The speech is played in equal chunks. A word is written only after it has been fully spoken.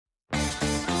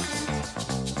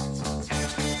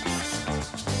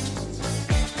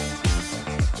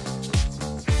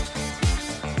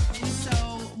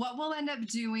up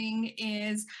doing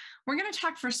is we're going to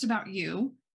talk first about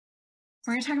you.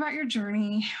 We're going to talk about your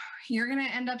journey. You're going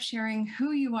to end up sharing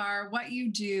who you are, what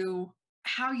you do,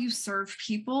 how you serve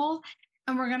people.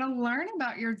 And we're going to learn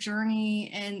about your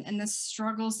journey and the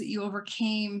struggles that you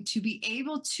overcame to be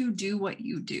able to do what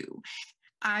you do.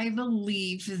 I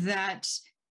believe that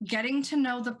getting to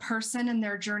know the person and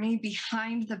their journey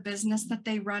behind the business that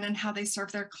they run and how they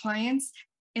serve their clients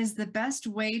is the best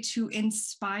way to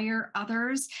inspire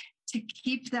others to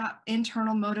keep that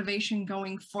internal motivation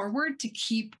going forward, to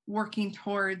keep working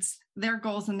towards their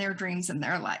goals and their dreams in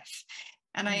their life.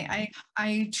 And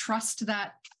I trust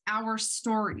that our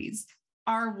stories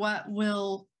are what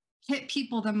will hit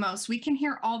people the most. We can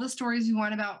hear all the stories we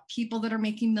want about people that are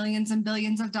making millions and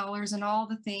billions of dollars and all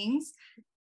the things.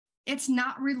 It's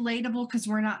not relatable because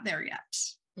we're not there yet.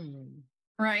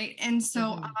 Right. And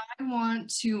so I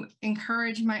want to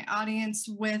encourage my audience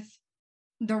with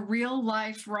the real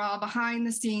life, raw, behind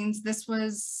the scenes. This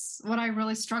was what I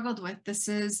really struggled with. This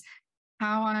is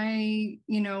how I,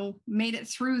 made it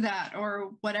through that,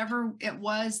 or whatever it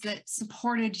was that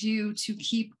supported you to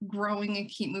keep growing and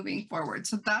keep moving forward.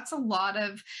 So that's a lot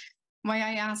of why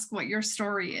I ask what your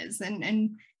story is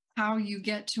and how you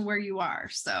get to where you are.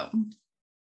 So.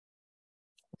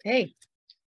 Okay.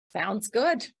 Sounds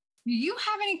good. Do you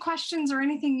have any questions or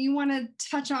anything you want to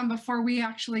touch on before we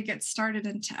actually get started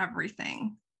into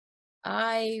everything?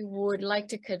 I would like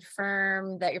to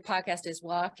confirm that your podcast is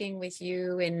Walking with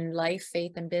You in Life,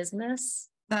 Faith, and Business.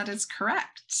 That is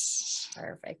correct.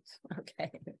 Perfect.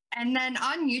 Okay. And then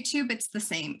on YouTube, it's the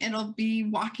same. It'll be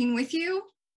Walking with You.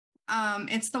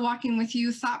 It's the Walking with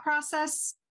You thought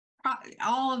process,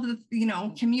 all of the,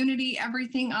 community,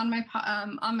 everything on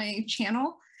my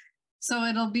channel. So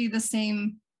it'll be the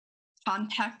same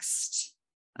context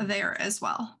there as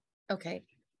well. Okay.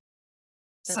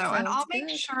 And I'll make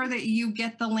sure that you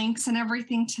get the links and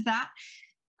everything to that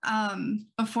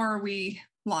before we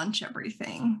launch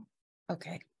everything.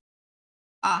 Okay.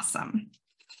 Awesome.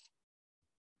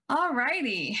 All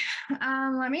righty.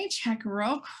 Let me check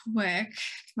real quick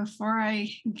before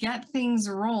I get things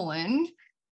rolling.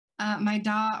 My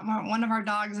dog, one of our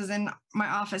dogs is in my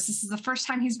office. This is the first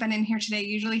time he's been in here today.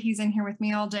 Usually he's in here with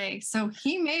me all day. So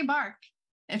he may bark.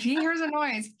 If he hears a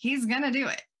noise, he's going to do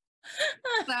it.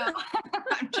 So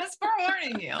I'm just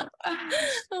forewarning you.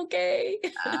 Okay.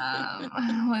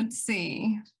 Let's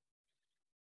see.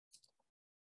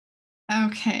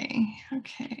 Okay.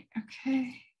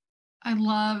 I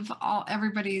love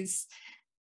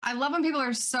when people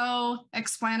are so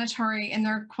explanatory in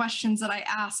their questions that I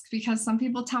ask, because some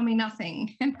people tell me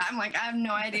nothing. And I'm like, I have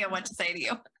no idea what to say to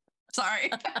you.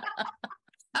 Sorry.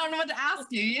 I don't know what to ask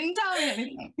you. You didn't tell me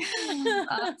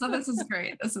anything. So this is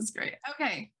great.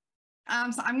 Okay.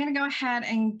 So I'm going to go ahead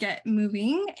and get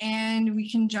moving and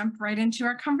we can jump right into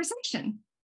our conversation.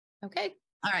 Okay.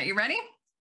 All right. You ready?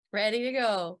 Ready to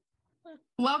go.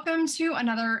 Welcome to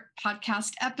another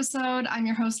podcast episode. I'm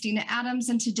your host, Dina Adams,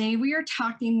 and today we are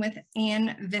talking with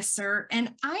Ann Visser.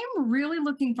 And I'm really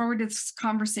looking forward to this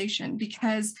conversation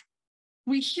because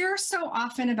we hear so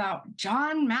often about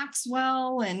John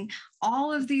Maxwell and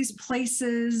all of these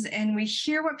places, and we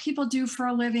hear what people do for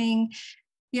a living,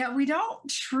 yet we don't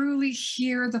truly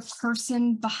hear the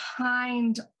person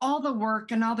behind all the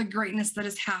work and all the greatness that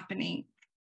is happening.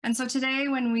 And so today,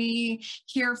 when we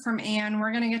hear from Ann,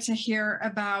 we're going to get to hear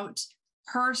about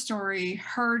her story,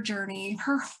 her journey,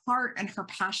 her heart, and her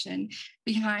passion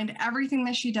behind everything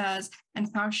that she does and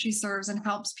how she serves and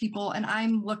helps people. And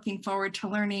I'm looking forward to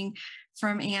learning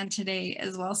from Ann today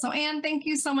as well. So Ann, thank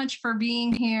you so much for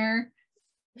being here.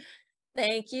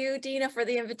 Thank you, Dina, for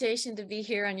the invitation to be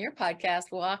here on your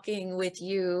podcast, Walking with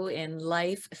You in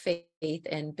Life, Faith,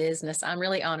 and Business. I'm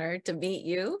really honored to meet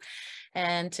you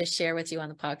and to share with you on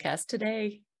the podcast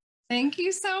today. Thank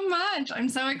you so much. I'm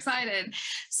so excited.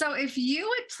 So if you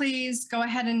would please go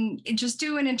ahead and just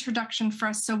do an introduction for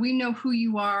us so we know who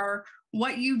you are,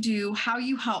 what you do, how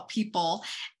you help people,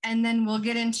 and then we'll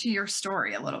get into your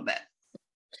story a little bit.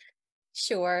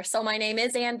 Sure. So my name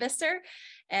is Ann Visser,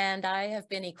 and I have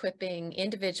been equipping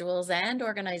individuals and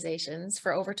organizations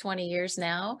for over 20 years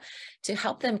now to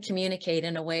help them communicate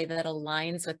in a way that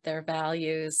aligns with their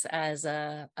values as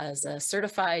a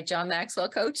certified John Maxwell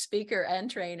coach, speaker,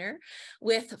 and trainer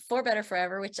with For Better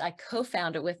Forever, which I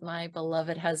co-founded with my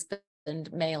beloved husband,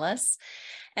 Malus.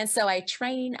 And so I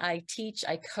train, I teach,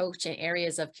 I coach in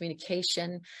areas of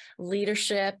communication,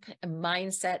 leadership,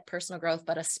 mindset, personal growth,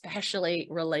 but especially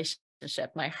relationship.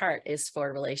 My heart is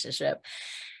for relationship.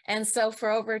 And so for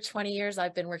over 20 years,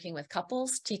 I've been working with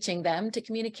couples, teaching them to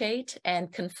communicate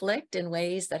and conflict in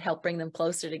ways that help bring them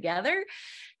closer together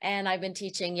And I've been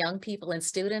teaching young people and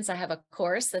students. I have a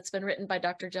course that's been written by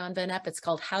Dr. John Van Epp. It's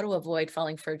called How to Avoid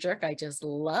Falling for a Jerk. I just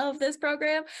love this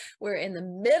program. We're in the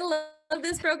middle of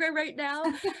this program right now,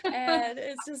 and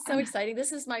it's just so exciting.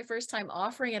 This is my first time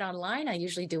offering it online. I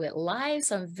usually do it live,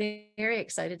 so I'm very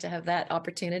excited to have that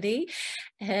opportunity.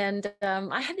 And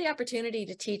I had the opportunity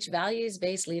to teach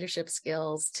values-based leadership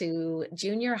skills to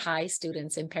junior high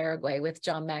students in Paraguay with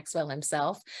John Maxwell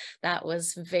himself. That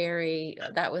was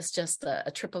just a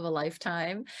trip of a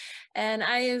lifetime. And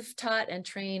I have taught and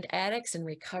trained addicts in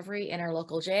recovery in our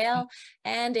local jail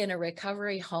and in a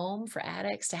recovery home for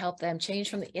addicts to help them change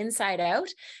from the inside out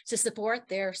to support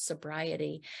their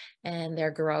sobriety and their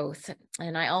growth.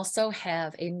 And I also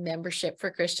have a membership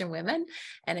for Christian women,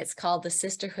 and it's called the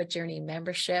Sisterhood Journey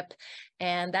Membership.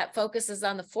 And that focuses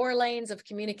on the 4 lanes of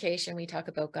communication. We talk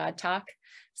about God talk,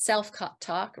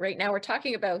 self-talk. Right now we're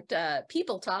talking about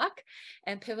people talk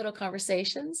and pivotal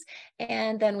conversations.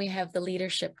 And then we have the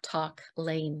leadership talk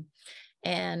lane.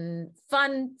 And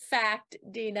fun fact,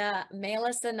 Dina,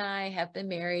 Melis and I have been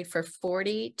married for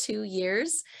 42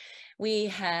 years. We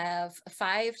have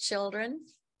 5 children,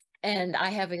 and I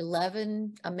have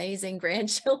 11 amazing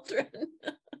grandchildren.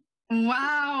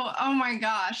 Wow. Oh my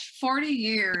gosh. 40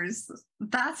 years.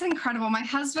 That's incredible. My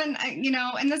husband,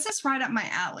 and this is right up my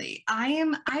alley.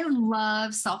 I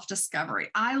love self-discovery.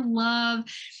 I love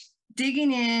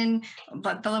digging in,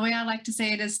 but the way I like to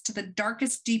say it is to the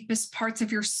darkest, deepest parts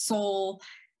of your soul,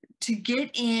 to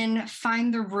get in,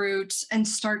 find the root, and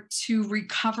start to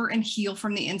recover and heal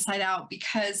from the inside out,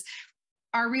 because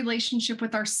our relationship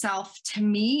with ourself, to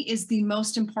me, is the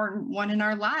most important one in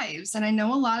our lives. And I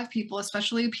know a lot of people,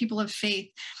 especially people of faith,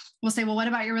 will say, well, what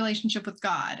about your relationship with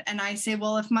God? And I say,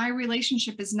 well, if my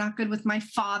relationship is not good with my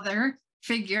father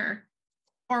figure,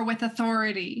 or with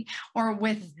authority, or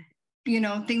with,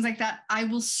 things like that, I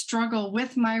will struggle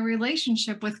with my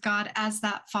relationship with God as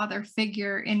that father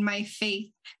figure in my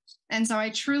faith. And so I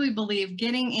truly believe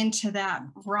getting into that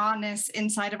rawness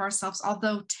inside of ourselves,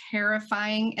 although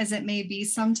terrifying as it may be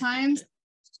sometimes,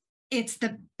 it's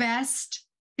the best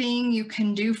thing you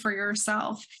can do for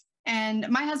yourself. And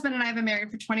my husband and I have been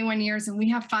married for 21 years, and we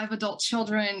have 5 adult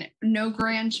children, no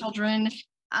grandchildren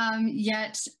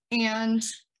yet. And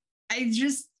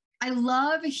I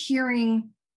love hearing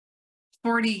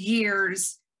 40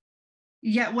 years,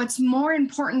 yet what's more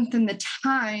important than the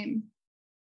time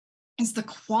is the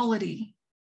quality.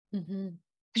 Mm-hmm.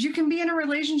 Because you can be in a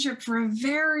relationship for a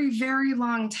very, very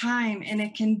long time, and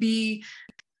it can be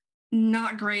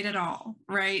not great at all,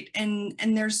 right? And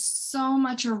there's so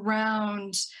much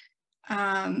around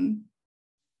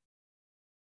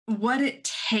what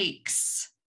it takes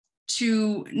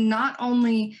to not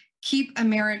only keep a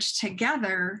marriage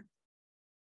together,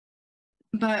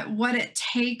 but what it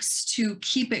takes to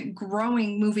keep it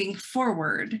growing, moving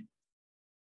forward.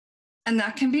 And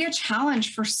that can be a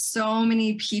challenge for so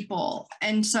many people.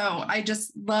 And so I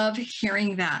just love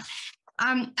hearing that.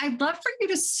 I'd love for you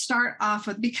to start off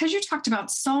with, because you talked about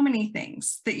so many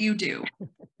things that you do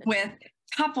with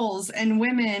couples and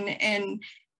women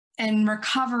and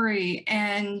recovery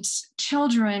and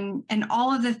children and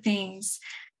all of the things.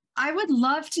 I would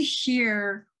love to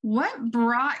hear what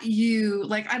brought you,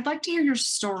 I'd like to hear your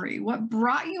story. What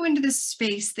brought you into this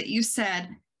space that you said,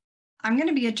 I'm going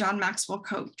to be a John Maxwell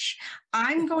coach.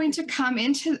 I'm going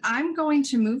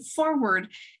to move forward,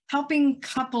 helping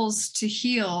couples to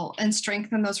heal and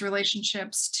strengthen those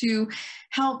relationships, to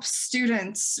help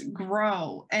students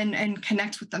grow and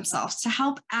connect with themselves, to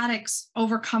help addicts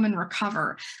overcome and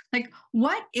recover.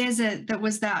 What is it that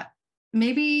was that?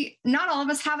 Maybe not all of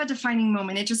us have a defining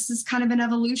moment. It just is kind of an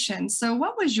evolution. So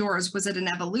what was yours? Was it an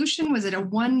evolution? Was it a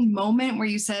one moment where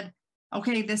you said,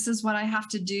 okay, this is what I have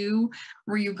to do?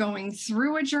 Were you going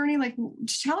through a journey?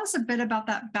 Tell us a bit about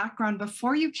that background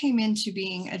before you came into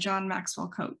being a John Maxwell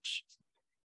coach.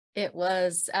 It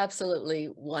was absolutely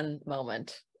one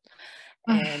moment.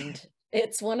 And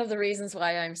it's one of the reasons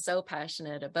why I'm so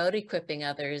passionate about equipping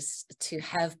others to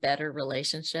have better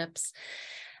relationships.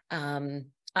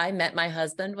 I met my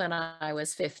husband when I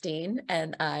was 15,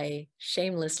 and I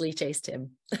shamelessly chased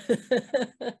him.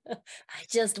 I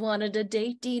just wanted a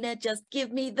date, Dina. Just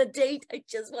give me the date. I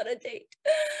just want a date.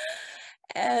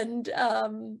 And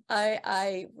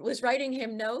I was writing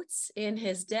him notes in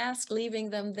his desk, leaving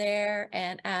them there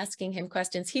and asking him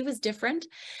questions. He was different,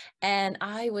 and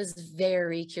I was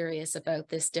very curious about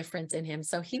this difference in him.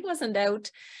 So he wasn't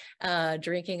out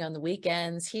drinking on the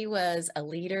weekends. He was a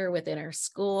leader within our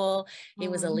school. He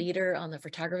was a leader on the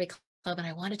photography club, and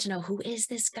I wanted to know, who is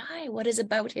this guy? What is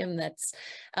about him that's,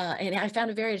 and I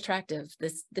found it very attractive,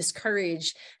 this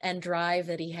courage and drive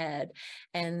that he had.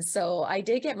 And so I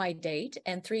did get my date,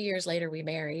 and 3 years later we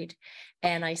married.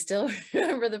 And I still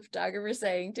remember the photographer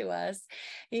saying to us,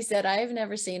 he said, I've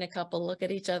never seen a couple look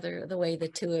at each other the way the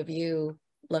two of you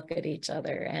look at each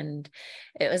other. And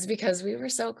it was because we were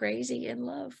so crazy in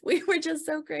love. We were just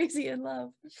so crazy in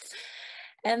love.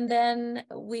 And then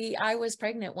I was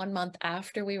pregnant 1 month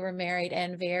after we were married,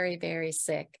 and very, very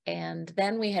sick. And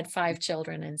then we had 5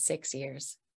 children in 6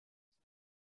 years.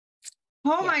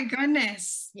 Oh Yeah. my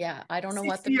goodness. Yeah. I don't know 6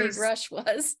 what the years. big rush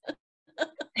was.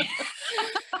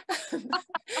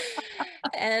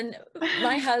 And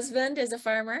my husband is a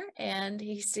farmer, and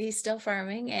he's still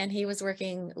farming, and he was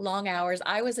working long hours.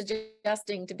 I was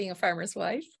adjusting to being a farmer's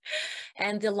wife,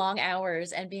 and the long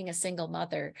hours, and being a single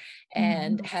mother,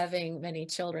 and having many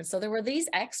children. So there were these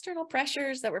external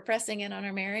pressures that were pressing in on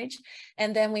our marriage.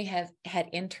 And then we have had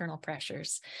internal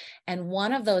pressures. And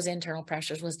one of those internal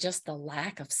pressures was just the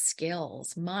lack of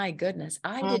skills. My goodness,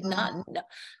 I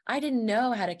didn't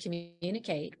know how to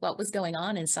communicate what was going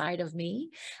on inside of me.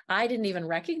 I didn't even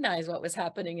recognize what was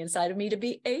happening inside of me to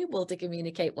be able to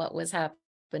communicate what was happening.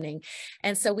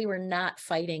 And so we were not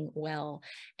fighting well.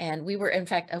 And we were, in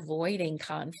fact, avoiding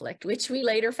conflict, which we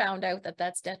later found out that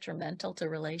that's detrimental to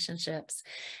relationships.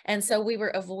 And so we were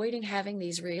avoiding having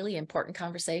these really important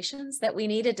conversations that we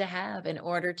needed to have in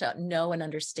order to know and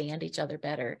understand each other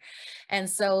better. And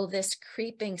so this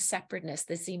creeping separateness,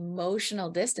 this emotional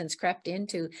distance crept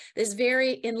into this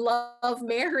very in love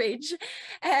marriage.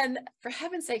 And for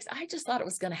heaven's sakes, I just thought it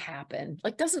was going to happen.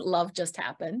 Like, doesn't love just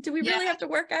happen? Do we really have to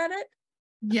work at it?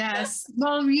 Yes.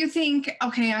 Well, you think,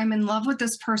 okay, I'm in love with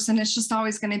this person. It's just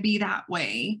always going to be that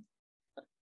way.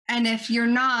 And if you're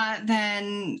not,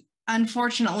 then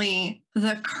unfortunately,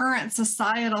 the current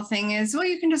societal thing is, well,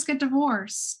 you can just get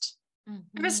divorced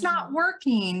if it's not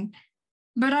working.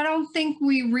 But I don't think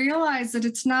we realize that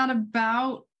it's not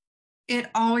about it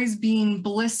always being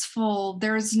blissful.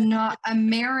 There's not, a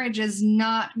marriage is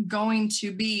not going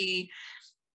to be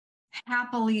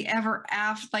happily ever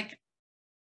after. Like,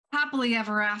 happily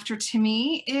ever after to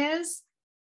me is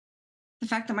the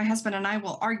fact that my husband and I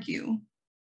will argue,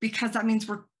 because that means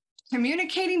we're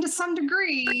communicating to some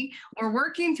degree, we're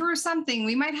working through something,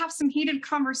 we might have some heated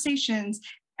conversations,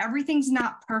 everything's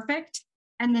not perfect,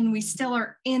 and then we still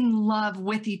are in love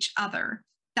with each other.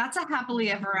 That's a happily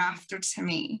ever after to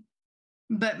me.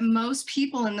 But most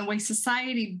people, in the way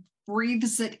society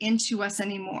breathes it into us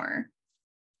anymore,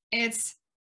 it's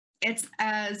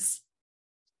as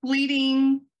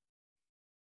fleeting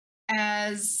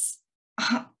as,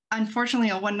 unfortunately,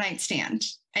 a one-night stand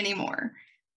anymore.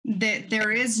 That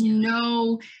there is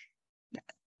no,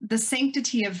 the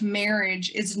sanctity of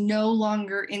marriage is no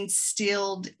longer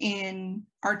instilled in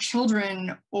our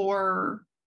children or,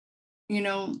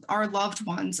 our loved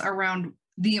ones around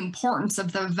the importance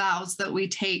of the vows that we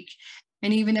take.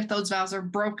 And even if those vows are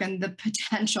broken, the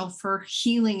potential for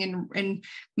healing and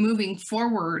moving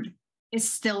forward is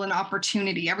still an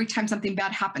opportunity. Every time something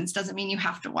bad happens doesn't mean you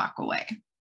have to walk away.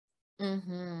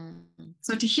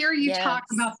 So to hear you talk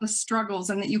about the struggles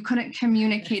and that you couldn't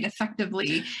communicate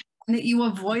effectively, and that you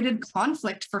avoided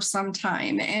conflict for some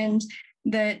time, and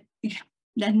that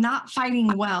not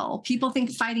fighting well. People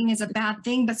think fighting is a bad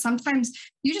thing, but sometimes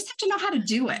you just have to know how to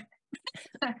do it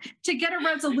to get a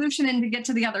resolution and to get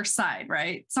to the other side,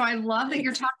 right? So I love that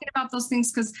you're talking about those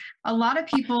things, because a lot of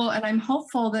people, and I'm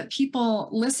hopeful that people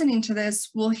listening to this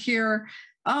will hear,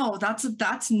 oh,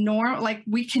 that's normal. Like,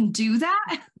 we can do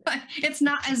that. It's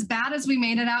not as bad as we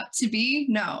made it out to be.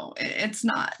 No, it's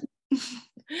not.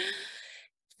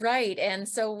 Right. And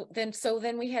so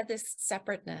then we had this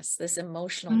separateness, this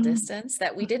emotional distance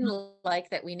that we didn't like,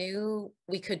 that we knew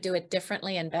we could do it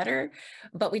differently and better,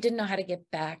 but we didn't know how to get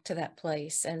back to that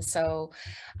place. And so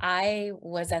I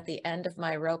was at the end of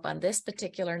my rope on this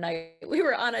particular night. We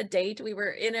were on a date. We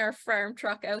were in our farm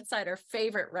truck outside our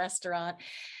favorite restaurant.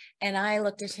 And I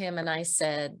looked at him and I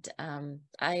said,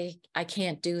 I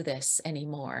can't do this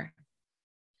anymore.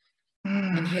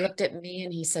 And he looked at me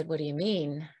and he said, what do you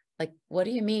mean? Like, what do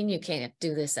you mean you can't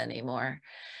do this anymore?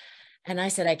 And I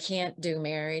said, I can't do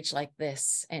marriage like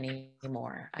this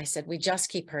anymore. I said, we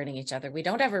just keep hurting each other. We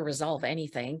don't ever resolve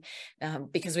anything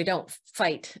because we don't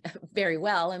fight very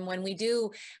well. And when we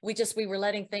do, we were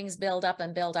letting things build up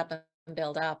and build up and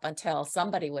build up until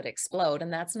somebody would explode.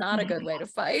 And that's not a good way to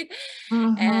fight.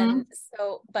 And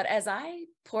so, but as I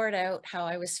poured out how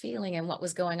I was feeling and what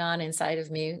was going on inside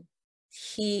of me,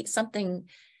 something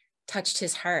touched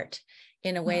his heart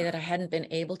in a way that I hadn't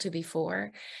been able to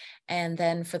before. And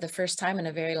then for the first time in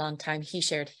a very long time, he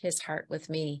shared his heart with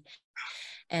me.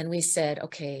 And we said,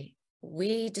 okay,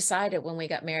 we decided when we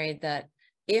got married that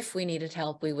if we needed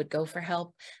help, we would go for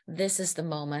help. This is the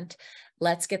moment.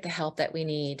 Let's get the help that we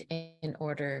need in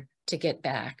order to get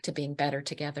back to being better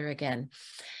together again.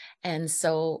 And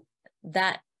so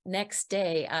that next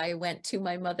day, I went to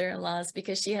my mother-in-law's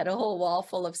because she had a whole wall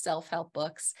full of self-help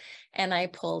books. And I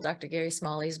pulled Dr. Gary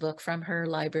Smalley's book from her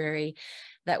library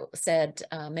that said,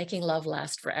 Making Love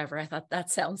Last Forever. I thought, that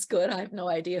sounds good. I have no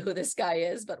idea who this guy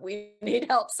is, but we need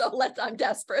help. So I'm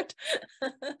desperate.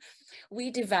 We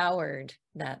devoured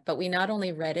that, but we not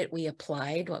only read it, we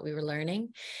applied what we were learning.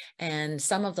 And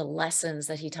some of the lessons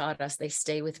that he taught us, they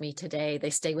stay with me today. They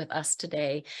stay with us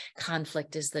today.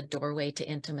 Conflict is the doorway to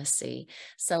intimacy.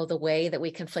 So the way that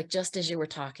we conflict, just as you were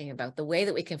talking about, the way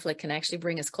that we conflict can actually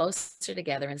bring us closer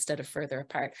together instead of further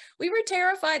apart. We were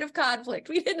terrified of conflict.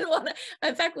 We didn't want to.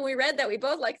 In fact, when we read that, we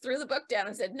both threw the book down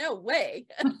and said, no way.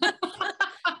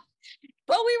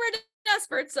 But we were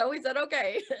desperate. So we said,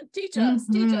 okay, teach us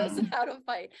how to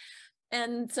fight.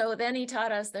 And so then he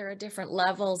taught us there are different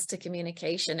levels to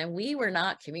communication, and we were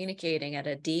not communicating at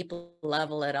a deep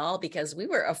level at all because we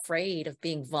were afraid of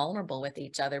being vulnerable with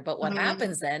each other. But what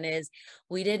happens then is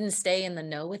we didn't stay in the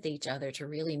know with each other to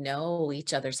really know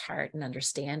each other's heart and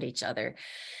understand each other.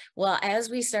 Well, as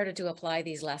we started to apply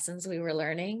these lessons we were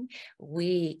learning,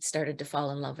 we started to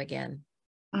fall in love again.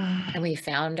 And we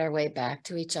found our way back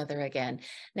to each other again.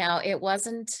 Now, it was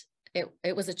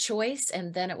a choice,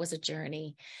 and then it was a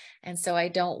journey. And so I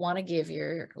don't want to give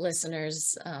your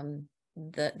listeners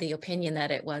the opinion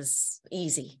that it was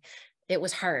easy. It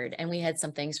was hard, and we had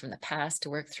some things from the past to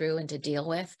work through and to deal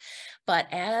with. But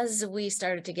as we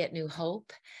started to get new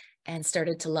hope and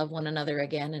started to love one another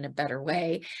again in a better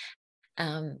way,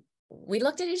 we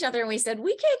looked at each other and we said,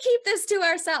 we can't keep this to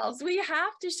ourselves. We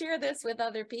have to share this with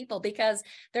other people, because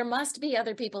there must be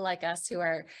other people like us who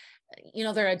are,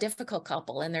 they're a difficult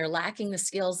couple and they're lacking the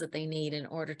skills that they need in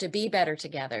order to be better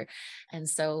together. And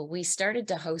so we started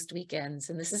to host weekends,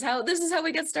 and this is how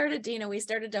we got started, Dina. We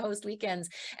started to host weekends,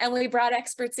 and we brought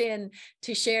experts in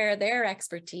to share their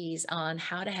expertise on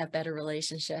how to have better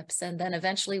relationships. And then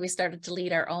eventually we started to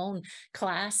lead our own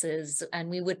classes, and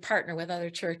we would partner with other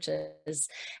churches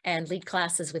and lead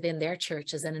classes within their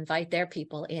churches and invite their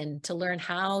people in to learn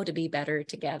how to be better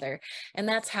together. And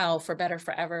that's how For Better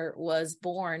Forever was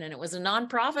born. And it was a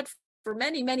nonprofit for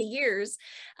many, many years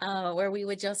where we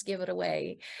would just give it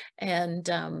away. And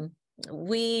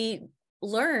we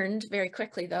learned very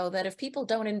quickly, though, that if people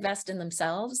don't invest in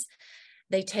themselves,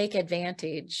 they take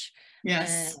advantage.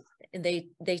 Yes. They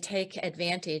take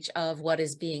advantage of what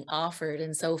is being offered.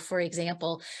 And so, for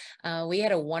example, we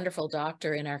had a wonderful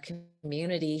doctor in our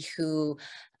community who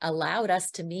allowed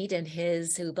us to meet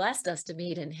who blessed us to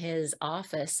meet in his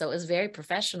office. So it was very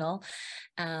professional.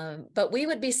 But we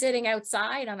would be sitting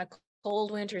outside on a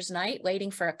cold winter's night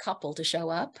waiting for a couple to show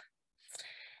up,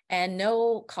 and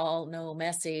no call, no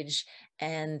message.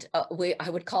 And I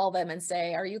would call them and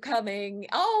say, are you coming?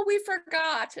 Oh, we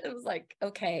forgot. It was like,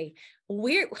 okay,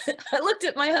 I looked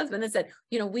at my husband and said,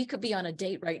 we could be on a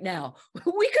date right now.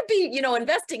 We could be,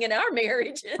 investing in our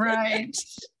marriage. Right.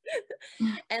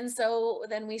 And so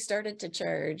then we started to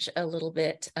charge a little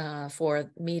bit for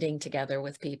meeting together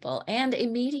with people, and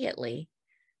immediately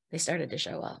they started to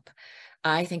show up.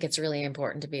 I think it's really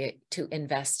important to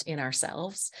invest in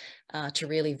ourselves, to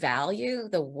really value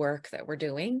the work that we're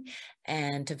doing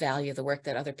and to value the work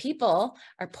that other people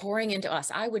are pouring into us.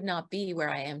 I would not be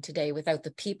where I am today without the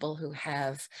people who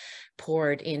have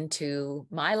poured into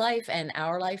my life and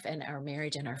our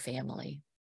marriage and our family.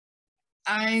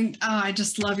 I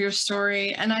just love your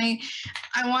story. And I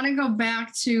want to go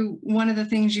back to one of the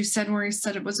things you said where you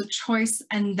said it was a choice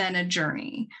and then a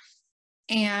journey.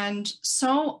 And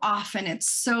so often it's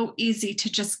so easy to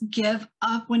just give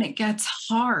up when it gets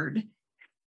hard.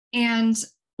 And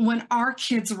when our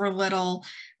kids were little,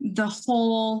 the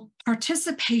whole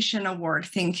participation award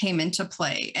thing came into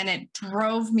play, and it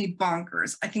drove me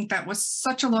bonkers. I think that was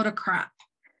such a load of crap.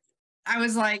 I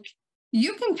was like,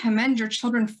 you can commend your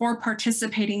children for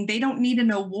participating. They don't need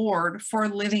an award for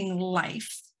living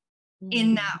life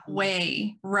in that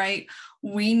way, right?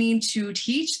 We need to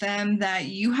teach them that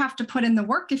you have to put in the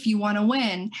work if you want to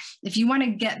win, if you want to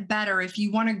get better, if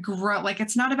you want to grow. Like,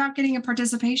 it's not about getting a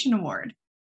participation award,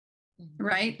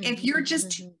 right? If you're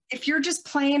just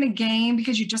playing a game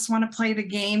because you just want to play the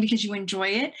game because you enjoy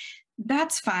it,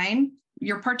 that's fine.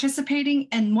 You're participating,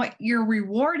 and what your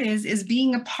reward is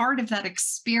being a part of that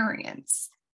experience.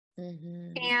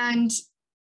 And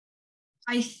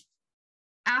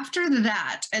after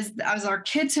that, as our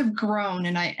kids have grown,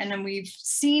 and then we've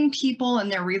seen people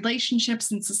and their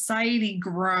relationships in society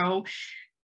grow,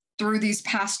 through these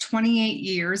past 28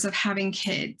 years of having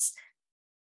kids,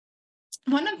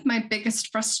 one of my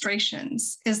biggest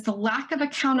frustrations is the lack of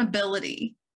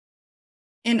accountability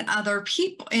in other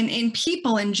people, in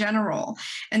people in general.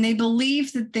 And they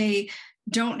believe that they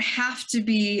don't have to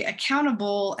be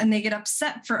accountable, and they get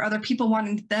upset for other people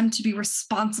wanting them to be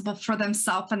responsible for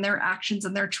themselves and their actions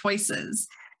and their choices.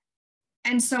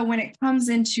 And so when it comes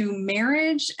into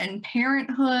marriage and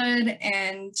parenthood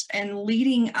and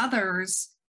leading others,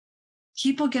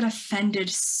 people get offended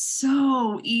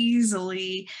so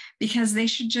easily because it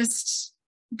should just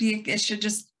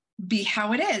be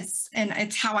how it is, and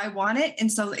it's how I want it,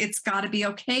 and so it's got to be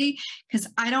okay, because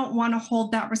I don't want to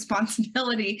hold that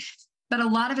responsibility. But a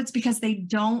lot of it's because they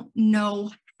don't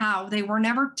know how. They were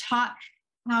never taught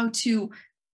how to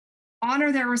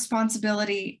honor their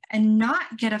responsibility and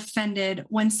not get offended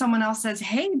when someone else says,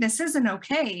 hey, this isn't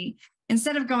okay.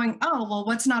 Instead of going, oh, well,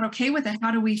 what's not okay with it?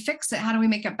 How do we fix it? How do we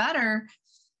make it better?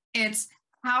 It's,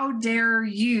 how dare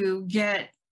you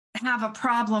have a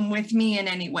problem with me in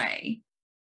any way?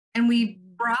 And we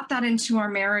brought that into our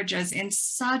marriages in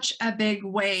such a big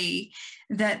way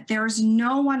that there's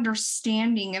no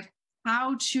understanding of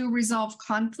how to resolve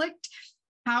conflict,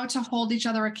 how to hold each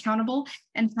other accountable,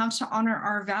 and how to honor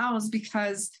our vows.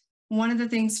 Because one of the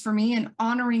things for me in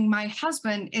honoring my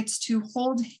husband, it's to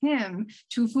hold him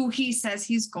to who he says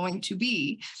he's going to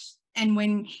be. And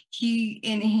when he,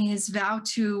 in his vow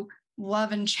to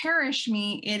love and cherish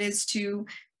me, it is to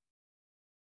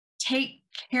take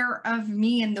care of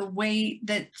me in the way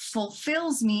that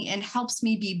fulfills me and helps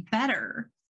me be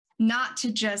better, not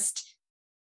to just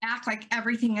act like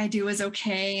everything I do is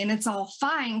okay and it's all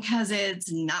fine, because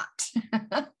it's not.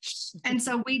 And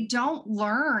so we don't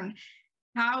learn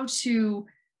how to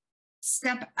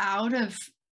step out of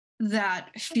that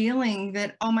feeling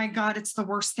that, oh my God, it's the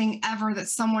worst thing ever that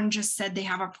someone just said they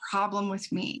have a problem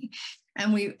with me.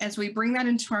 And as we bring that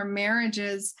into our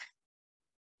marriages,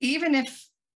 even if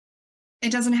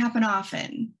it doesn't happen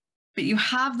often, but you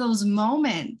have those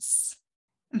moments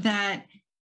that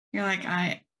you're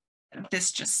like,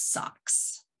 this just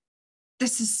sucks.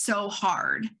 This is so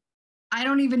hard. I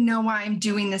don't even know why I'm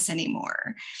doing this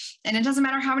anymore. And it doesn't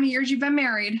matter how many years you've been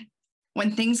married,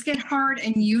 when things get hard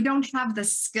and you don't have the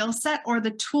skill set or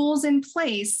the tools in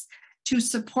place to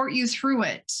support you through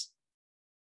it,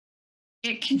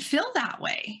 it can feel that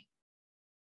way.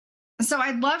 So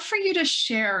I'd love for you to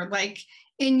share, like,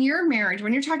 in your marriage,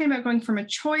 when you're talking about going from a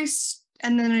choice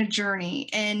and then a journey,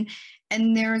 and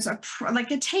there's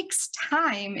it takes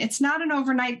time. It's not an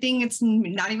overnight thing. It's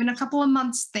not even a couple of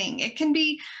months thing. It can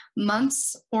be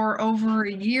months or over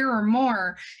a year or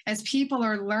more as people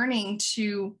are learning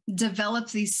to develop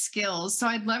these skills. So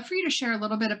I'd love for you to share a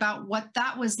little bit about what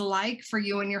that was like for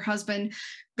you and your husband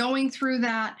going through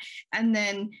that, and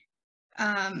then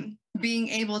being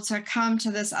able to come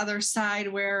to this other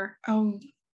side where, oh,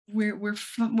 we're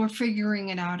figuring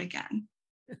it out again.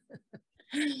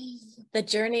 The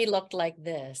journey looked like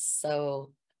this.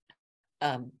 So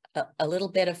a little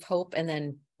bit of hope, and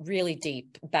then really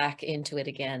deep back into it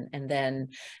again, and then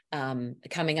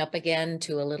coming up again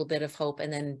to a little bit of hope,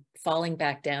 and then falling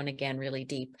back down again really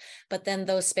deep. But then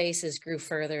those spaces grew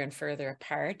further and further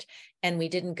apart, and we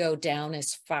didn't go down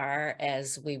as far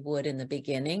as we would in the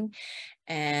beginning.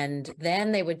 And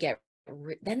then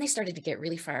they started to get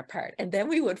really far apart, and then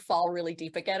we would fall really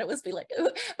deep again. It was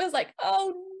like,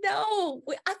 oh no,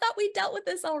 I thought we dealt with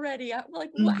this already. I'm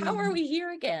like, how are we here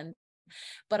again?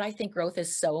 But I think growth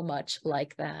is so much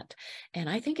like that. And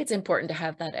I think it's important to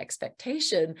have that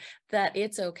expectation that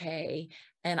it's okay.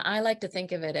 And I like to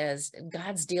think of it as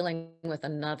God's dealing with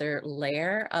another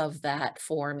layer of that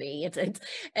for me.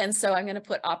 And so I'm going to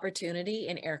put opportunity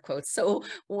in air quotes. So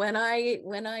when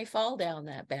I fall down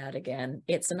that bad again,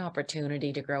 it's an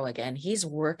opportunity to grow again. He's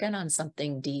working on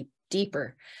something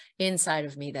deeper inside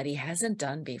of me that he hasn't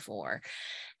done before.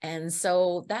 And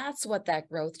so that's what that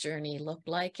growth journey looked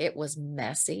like. It was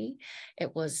messy.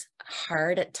 It was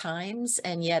hard at times,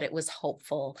 and yet it was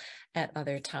hopeful at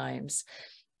other times.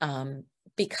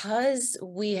 Because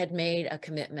we had made a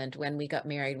commitment when we got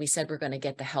married, we said we're going to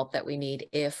get the help that we need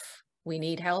if we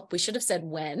need help. We should have said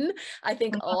when. I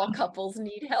think all couples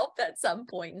need help at some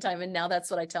point in time. And now that's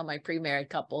what I tell my pre-married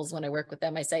couples when I work with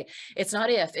them. I say, it's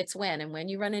not if, it's when. And when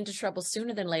you run into trouble,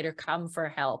 sooner than later, come for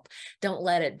help. Don't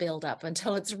let it build up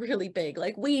until it's really big,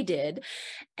 like we did.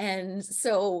 And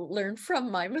so learn from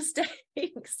my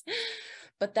mistakes.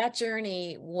 But that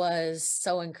journey was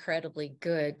so incredibly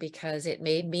good because it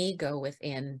made me go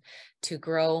within to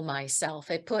grow myself.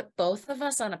 It put both of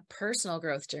us on a personal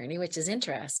growth journey, which is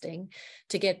interesting,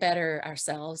 to get better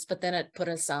ourselves. But then it put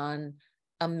us on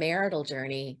a marital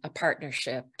journey, a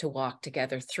partnership to walk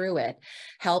together through it,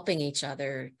 helping each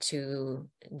other to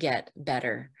get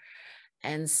better.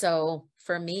 And so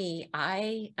for me,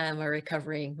 my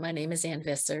name is Ann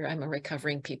Visser. I'm a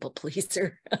recovering people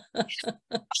pleaser.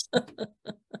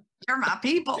 You're my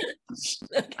people.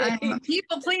 Okay. I'm a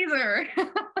people pleaser.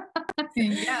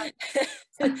 Yeah.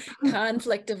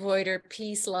 Conflict avoider,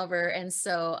 peace lover. And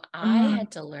so I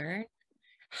had to learn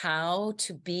how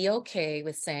to be okay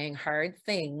with saying hard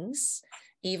things,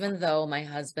 even though my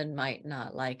husband might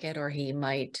not like it or he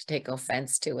might take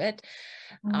offense to it.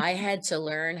 I had to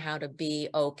learn how to be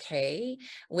okay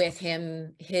with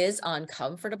his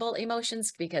uncomfortable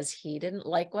emotions because he didn't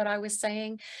like what I was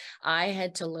saying. I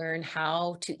had to learn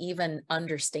how to even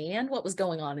understand what was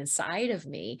going on inside of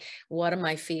me. What am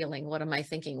I feeling? What am I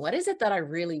thinking? What is it that I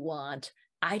really want?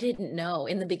 I didn't know.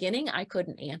 In the beginning, I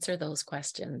couldn't answer those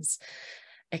questions,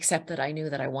 except that I knew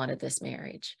that I wanted this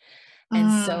marriage.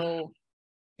 And so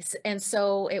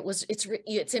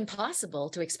it's impossible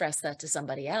to express that to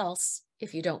somebody else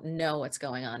if you don't know what's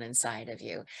going on inside of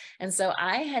you. And so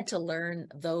I had to learn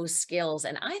those skills,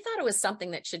 and I thought it was something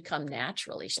that should come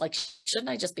naturally. Like, shouldn't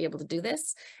I just be able to do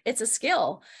this? It's a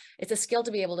skill. It's a skill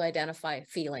to be able to identify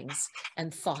feelings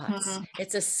and thoughts.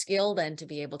 It's a skill then to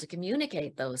be able to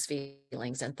communicate those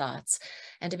feelings and thoughts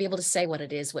and to be able to say what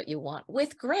it is, what you want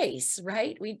with grace,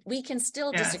 right? We can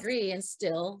still disagree and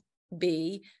still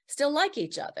like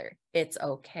each other. It's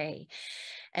okay.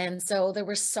 And so there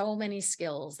were so many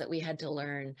skills that we had to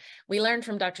learn. We learned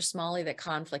from Dr. Smalley that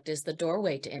conflict is the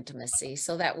doorway to intimacy,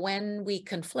 so that when we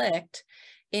conflict,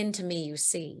 into me you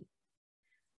see.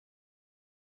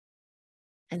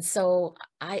 And so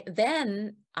I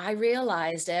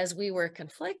realized, as we were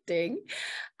conflicting,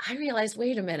 I realized,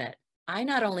 wait a minute, I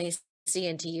not only see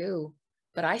into you,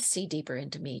 but I see deeper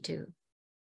into me too.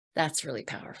 That's really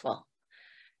powerful,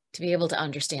 to be able to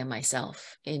understand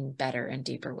myself in better and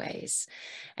deeper ways.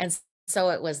 And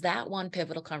so it was that one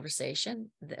pivotal conversation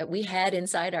that we had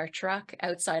inside our truck,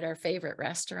 outside our favorite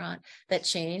restaurant, that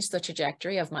changed the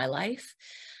trajectory of my life,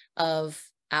 of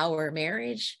our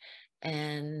marriage,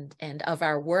 and of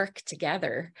our work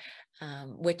together,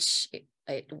 which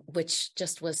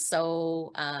just was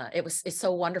so, it's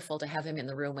so wonderful to have him in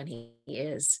the room when he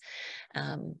is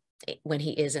in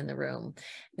the room.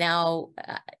 Now,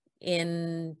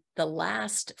 in the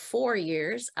last 4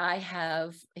 years,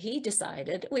 he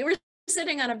decided, we were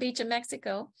sitting on a beach in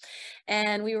Mexico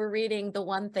and we were reading The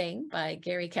One Thing by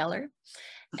Gary Keller.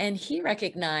 And he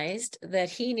recognized that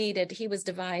he was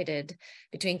divided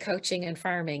between coaching and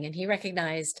farming. And he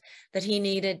recognized that he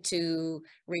needed to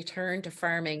return to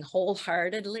farming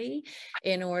wholeheartedly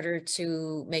in order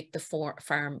to make the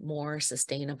farm more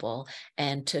sustainable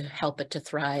and to help it to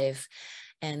thrive.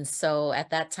 And so at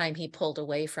that time, he pulled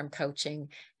away from coaching,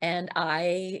 and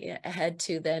I had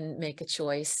to then make a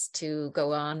choice to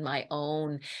go on my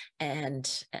own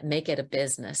and make it a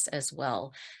business as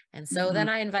well. And so then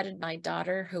I invited my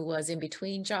daughter, who was in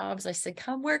between jobs. I said,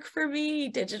 come work for me,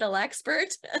 digital expert.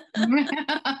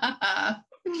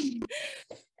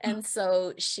 And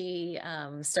so she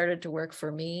started to work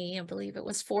for me, I believe it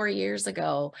was 4 years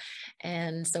ago.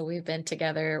 And so we've been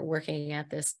together working at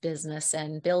this business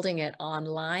and building it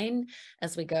online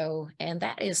as we go. And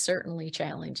that is certainly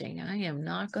challenging. I am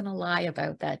not going to lie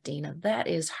about that, Dina. That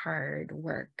is hard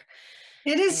work.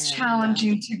 It is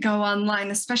challenging to go online,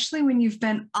 especially when you've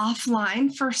been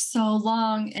offline for so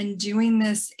long and doing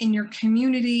this in your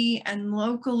community and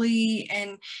locally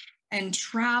and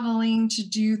traveling to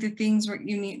do the things that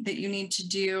you need to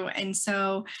do. And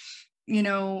so,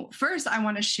 first I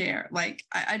want to share,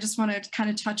 I just want to kind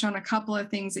of touch on a couple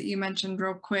of things that you mentioned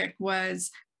real quick,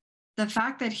 was the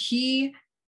fact that he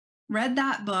read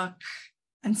that book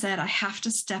and said, I have to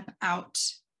step out.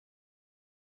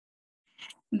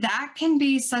 That can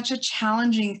be such a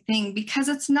challenging thing because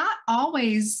it's not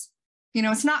always,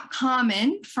 it's not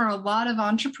common for a lot of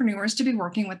entrepreneurs to be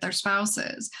working with their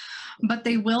spouses, but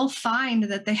they will find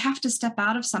that they have to step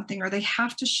out of something, or they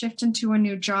have to shift into a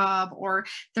new job, or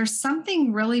there's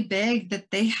something really big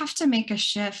that they have to make a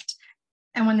shift.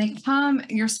 And when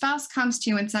your spouse comes to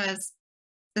you and says,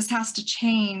 this has to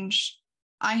change,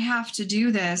 I have to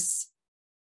do this.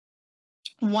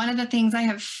 One of the things I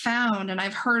have found, and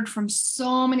I've heard from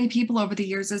so many people over the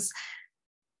years, is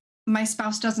my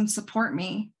spouse doesn't support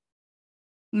me.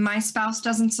 My spouse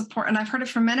doesn't support, and I've heard it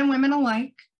from men and women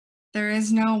alike. There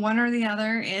is no one or the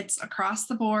other. It's across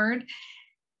the board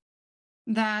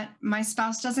that my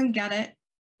spouse doesn't get it.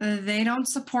 They don't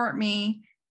support me.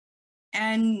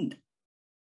 And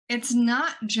it's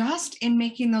not just in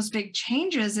making those big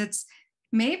changes. It's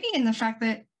maybe in the fact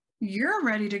that you're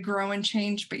ready to grow and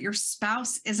change, but your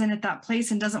spouse isn't at that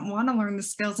place and doesn't want to learn the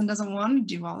skills and doesn't want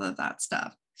to do all of that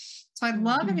stuff. So I'd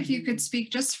love it if you could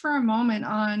speak just for a moment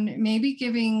on maybe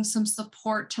giving some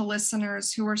support to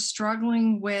listeners who are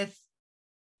struggling with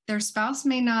their spouse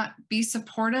may not be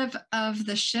supportive of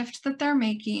the shift that they're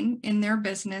making in their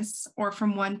business or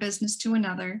from one business to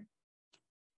another.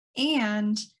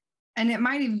 And it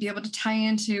might even be able to tie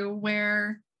into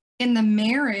where in the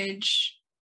marriage,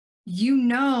 you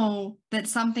know that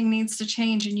something needs to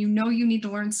change and you know you need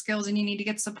to learn skills and you need to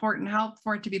get support and help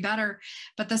for it to be better,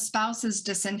 but the spouse is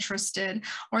disinterested,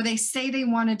 or they say they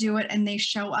want to do it and they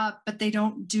show up, but they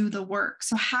don't do the work.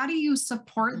 So how do you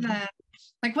support them?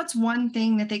 Like, what's one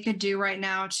thing that they could do right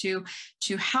now to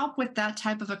help with that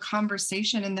type of a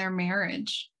conversation in their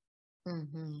marriage?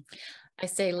 I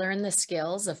say learn the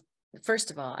skills of, first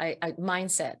of all,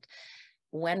 mindset.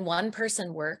 When one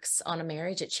person works on a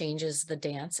marriage, it changes the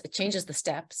dance, it changes the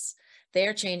steps.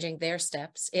 They're changing their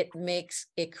steps. It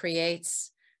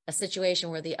creates a situation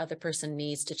where the other person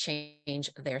needs to change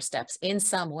their steps in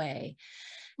some way.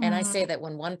 And I say that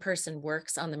when one person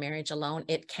works on the marriage alone,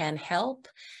 it can help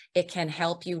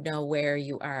you know where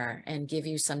you are and give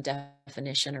you some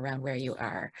definition around where you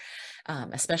are,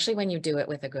 especially when you do it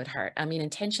with a good heart. I mean,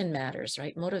 intention matters,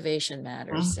 right? Motivation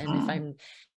matters. And if I'm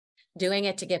doing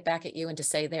it to get back at you and to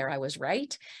say, there, I was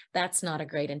right, that's not a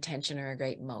great intention or a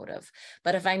great motive.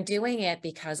 But if I'm doing it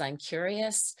because I'm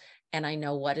curious and I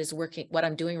know what is working, what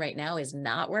I'm doing right now is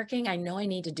not working, I know I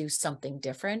need to do something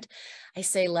different, I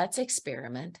say, let's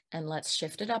experiment and let's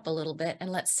shift it up a little bit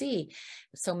and let's see.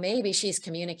 So maybe she's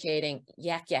communicating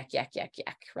yak, yak, yak, yak,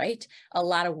 yak, right? A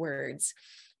lot of words.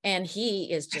 And he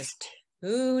is just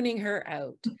tuning her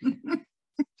out.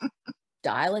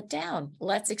 Dial it down.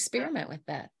 Let's experiment with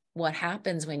that. What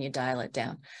happens when you dial it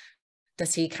down?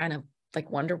 Does he kind of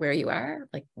like wonder where you are?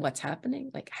 Like, what's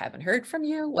happening? Like, haven't heard from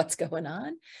you. What's going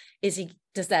on?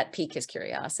 Does that pique his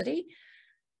curiosity?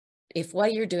 If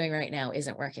what you're doing right now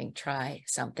isn't working, try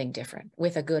something different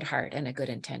with a good heart and a good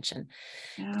intention.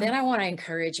 Yeah. Then I want to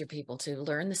encourage your people to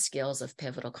learn the skills of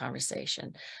pivotal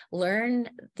conversation. Learn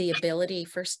the ability,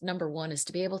 first, number one, is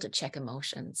to be able to check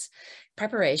emotions.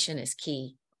 Preparation is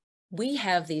key. We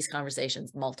have these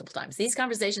conversations multiple times. These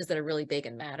conversations that are really big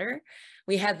and matter,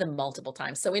 we have them multiple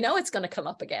times. So we know it's going to come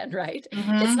up again, right?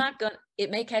 It's not going,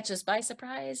 it may catch us by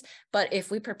surprise, but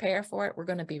if we prepare for it, we're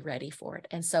going to be ready for it.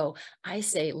 And so I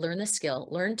say, learn the skill,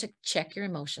 learn to check your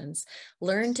emotions,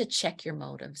 learn to check your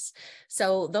motives.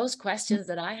 So those questions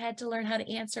that I had to learn how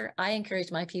to answer, I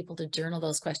encourage my people to journal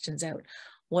those questions out.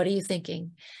 What are you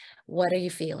thinking? What are you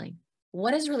feeling?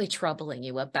 What is really troubling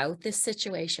you about this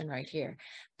situation right here?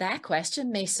 That question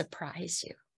may surprise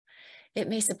you. It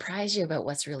may surprise you about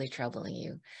what's really troubling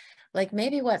you. Like,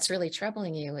 maybe what's really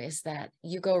troubling you is that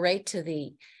you go right to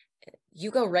the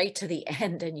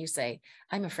end and you say,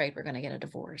 I'm afraid we're going to get a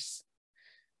divorce.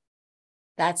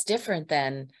 That's different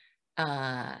than,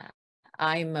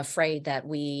 I'm afraid that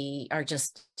we are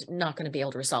just not going to be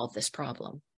able to resolve this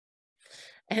problem.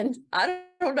 And I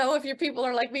don't know if your people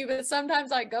are like me, but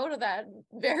sometimes I go to that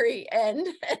very end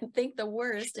and think the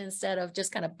worst instead of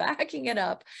just kind of backing it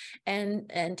up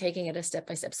and taking it a step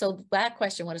by step. So that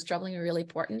question, what is troubling you, really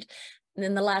important. And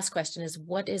then the last question is,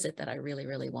 what is it that I really,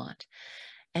 really want?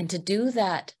 And to do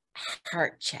that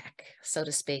heart check, so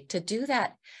to speak, to do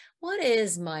that, what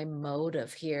is my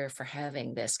motive here for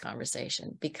having this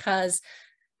conversation? Because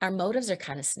our motives are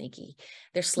kind of sneaky.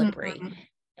 They're slippery.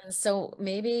 And so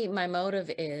maybe my motive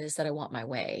is that I want my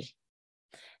way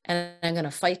and I'm going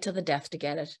to fight to the death to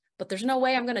get it. But there's no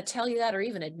way I'm going to tell you that or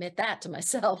even admit that to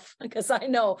myself, because I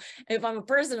know if I'm a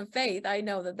person of faith, I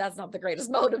know that that's not the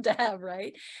greatest motive to have,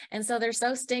 right? And so they're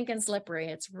so stinking slippery.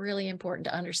 It's really important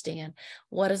to understand,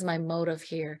 what is my motive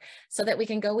here, so that we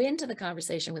can go into the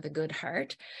conversation with a good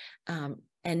heart,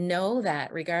 and know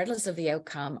that regardless of the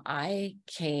outcome, I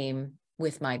came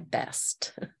with my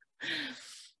best.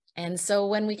 And so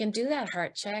when we can do that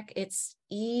heart check, it's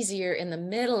easier in the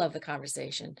middle of the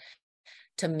conversation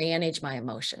to manage my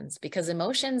emotions, because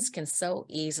emotions can so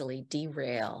easily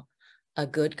derail a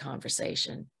good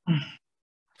conversation.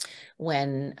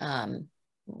 When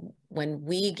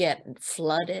we get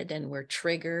flooded and we're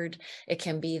triggered, it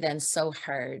can be then so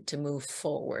hard to move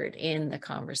forward in the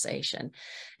conversation.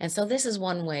 And so this is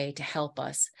one way to help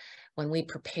us when we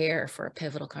prepare for a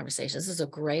pivotal conversation. This is a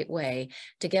great way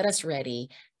to get us ready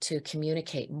to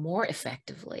communicate more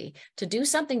effectively, to do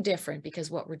something different,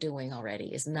 because what we're doing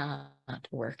already is not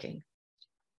working.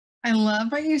 I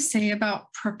love what you say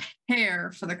about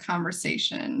prepare for the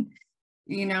conversation.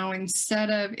 instead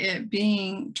of it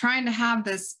being trying to have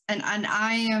this, and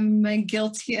I am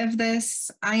guilty of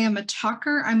this. I am a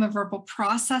talker. I'm a verbal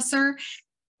processor.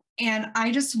 And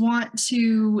I just want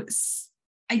to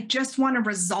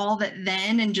resolve it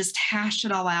then and just hash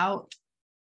it all out.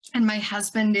 And my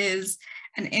husband is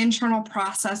an internal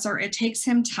processor. It takes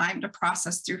him time to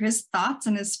process through his thoughts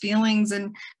and his feelings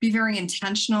and be very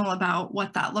intentional about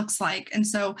what that looks like. And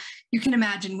so you can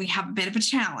imagine we have a bit of a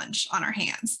challenge on our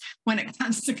hands when it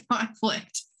comes to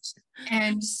conflict.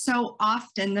 And so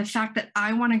often the fact that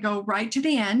I want to go right to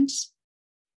the end,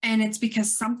 and it's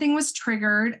because something was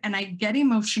triggered and I get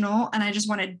emotional and I just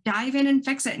want to dive in and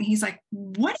fix it. And he's like,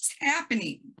 what's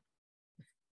happening?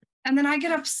 And then I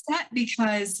get upset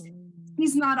because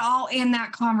he's not all in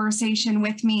that conversation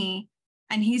with me.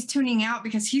 And he's tuning out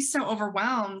because he's so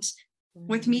overwhelmed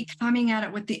with me coming at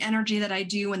it with the energy that I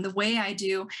do and the way I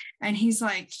do. And he's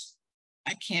like,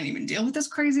 I can't even deal with this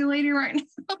crazy lady right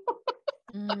now.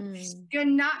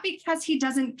 And not because he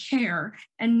doesn't care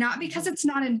and not because it's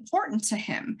not important to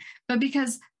him, but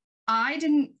because I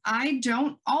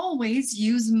don't always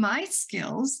use my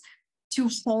skills to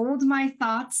hold my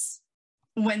thoughts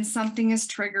when something is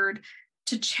triggered,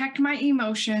 to check my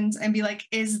emotions and be like,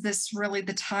 is this really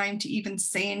the time to even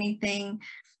say anything?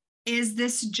 Is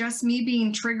this just me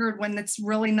being triggered when it's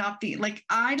really not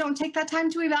I don't take that time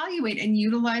to evaluate and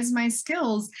utilize my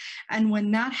skills. And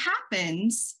when that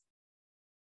happens,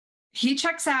 he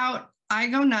checks out, I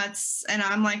go nuts, and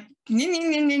I'm like,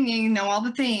 all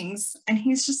the things. And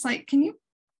he's just like, can you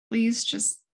please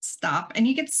just stop? And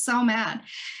he gets so mad.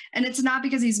 And it's not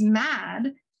because he's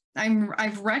mad.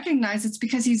 I've recognized it's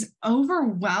because he's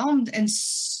overwhelmed and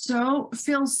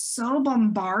feels so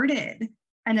bombarded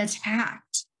and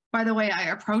attacked by the way I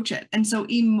approach it. And so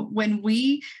when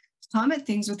we come at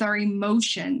things with our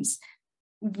emotions,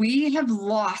 we have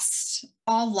lost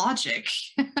all logic.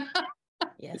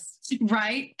 Yes.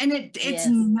 Right. And it's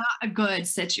not a good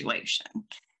situation.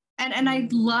 And I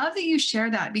love that you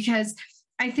share that, because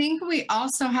I think we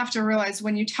also have to realize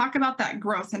when you talk about that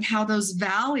growth and how those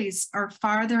valleys are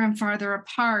farther and farther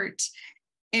apart,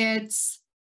 it's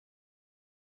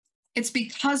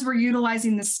because we're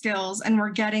utilizing the skills and we're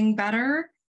getting better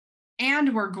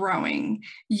and we're growing.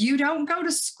 You don't go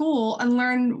to school and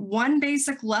learn one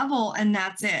basic level and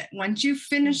that's it. Once you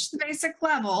finish the basic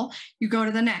level, you go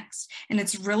to the next. And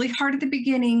it's really hard at the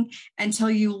beginning until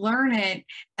you learn it.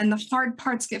 And the hard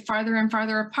parts get farther and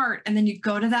farther apart. And then you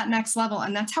go to that next level.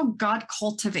 And that's how God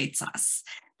cultivates us.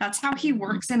 That's how he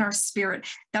works in our spirit.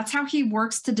 That's how he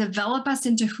works to develop us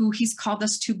into who he's called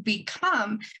us to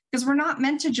become, because we're not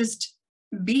meant to just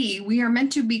be, we are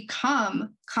meant to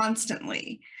become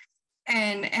constantly.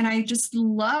 And I just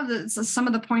love some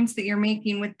of the points that you're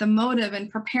making with the motive and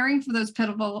preparing for those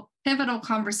pivotal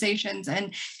conversations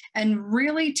and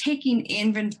really taking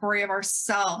inventory of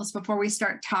ourselves before we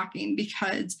start talking,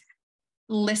 because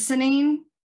listening,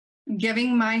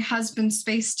 giving my husband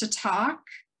space to talk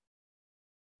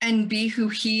and be who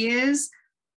he is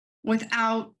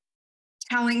without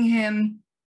telling him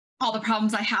all the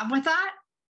problems I have with that,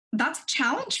 that's a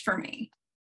challenge for me,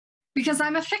 because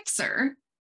I'm a fixer.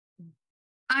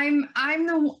 I'm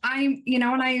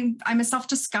a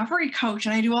self-discovery coach,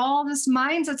 and I do all this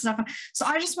mindset stuff. So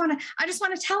I just want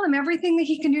to tell him everything that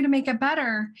he can do to make it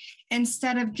better,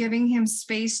 instead of giving him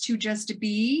space to just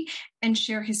be and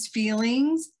share his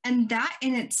feelings. And that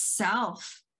in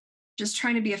itself, just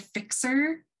trying to be a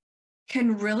fixer,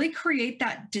 can really create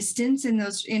that distance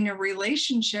in a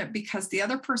relationship, because the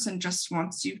other person just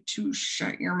wants you to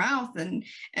shut your mouth and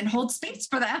hold space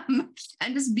for them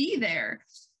and just be there.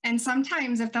 And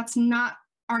sometimes if that's not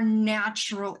our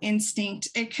natural instinct,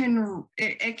 it can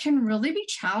really be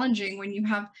challenging when you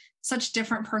have such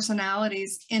different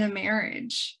personalities in a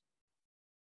marriage.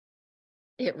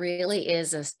 It really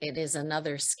is. It is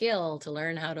another skill to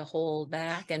learn how to hold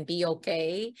back and be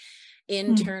okay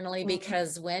internally,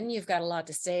 because when you've got a lot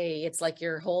to say, it's like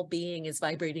your whole being is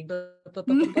vibrating.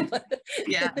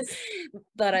 Yes.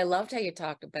 But I loved how you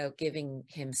talked about giving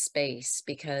him space,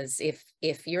 because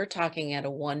if you're talking at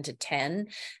a 1 to 10,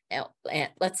 and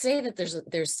let's say that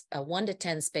there's a 1 to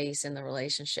 10 space in the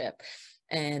relationship,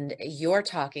 and you're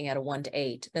talking at a 1 to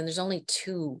 8, then there's only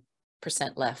 2%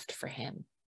 left for him.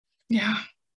 Yeah.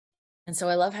 And so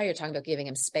I love how you're talking about giving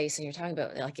him space, and you're talking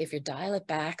about, like, if you dial it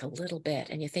back a little bit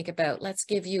and you think about, let's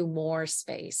give you more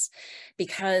space,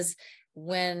 because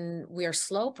when we're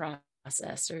slow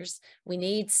processors, we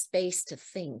need space to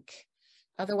think.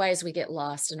 Otherwise we get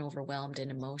lost and overwhelmed in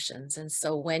emotions. And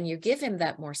so when you give him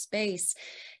that more space,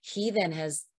 he then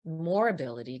has more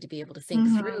ability to be able to think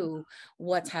Mhm. through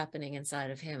what's happening inside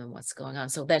of him and what's going on,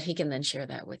 so that he can then share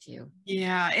that with you.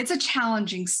 Yeah, it's a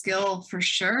challenging skill for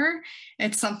sure.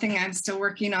 It's something I'm still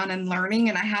working on and learning.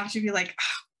 And I have to be like,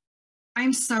 "Oh,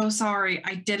 I'm so sorry.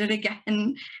 I did it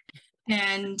again."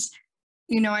 And,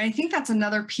 I think that's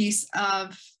another piece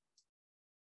of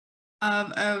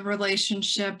a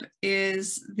relationship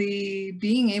is the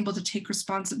being able to take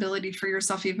responsibility for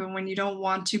yourself, even when you don't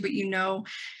want to, but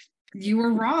you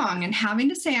were wrong, and having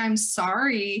to say, "I'm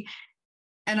sorry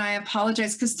and I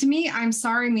apologize." Because to me, "I'm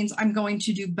sorry" means I'm going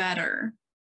to do better,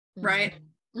 right?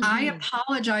 I Mm-hmm.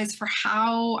 apologize for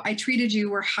how I treated you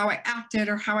or how I acted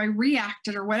or how I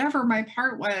reacted or whatever my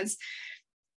part was.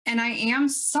 And I am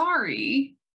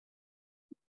sorry.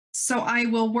 So I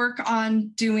will work on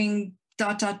doing ...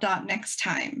 next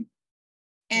time.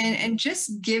 And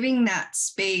just giving that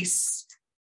space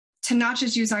to not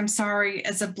just use "I'm sorry"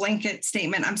 as a blanket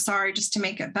statement. "I'm sorry" just to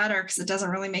make it better, because it doesn't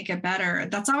really make it better.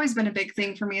 That's always been a big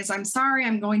thing for me is "I'm sorry,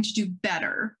 I'm going to do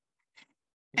better."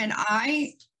 And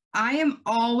I am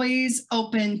always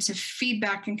open to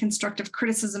feedback and constructive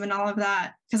criticism and all of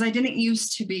that, because I didn't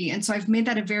used to be. And so I've made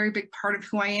that a very big part of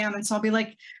who I am. And so I'll be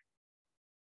like,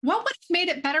 "What would have made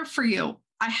it better for you?"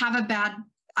 I have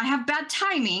bad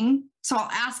timing. So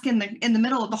I'll ask in the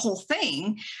middle of the whole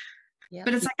thing. Yep.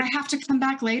 But it's like I have to come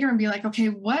back later and be like, "Okay,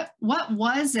 what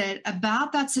was it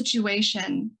about that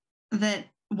situation that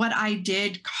what I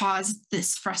did caused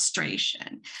this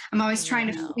frustration?" I'm always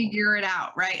trying to Wow. figure it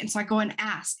out, right? And so I go and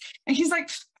ask. And he's like,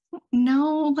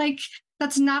 "No, like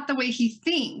that's not the way he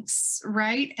thinks,"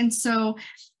 right? And so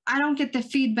I don't get the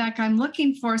feedback I'm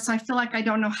looking for, so I feel like I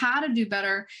don't know how to do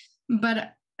better.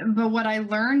 But what I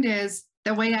learned is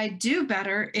the way I do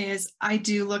better is I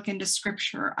do look into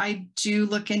scripture. I do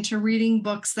look into reading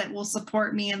books that will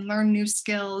support me and learn new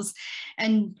skills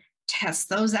and test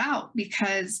those out,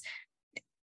 because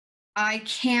I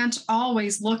can't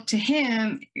always look to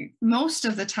him most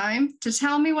of the time to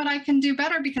tell me what I can do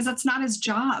better, because that's not his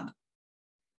job.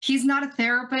 He's not a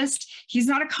therapist. He's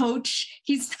not a coach.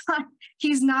 He's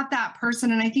not that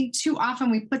person. And I think too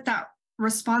often we put that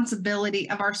responsibility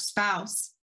of our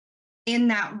spouse in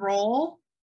that role,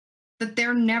 that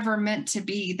they're never meant to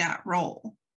be that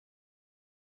role.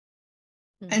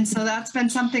 And so that's been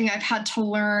something I've had to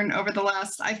learn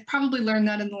I've probably learned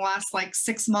that in the last like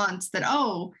 6 months, that,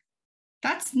 oh,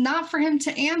 that's not for him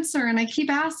to answer. And I keep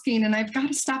asking, and I've got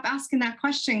to stop asking that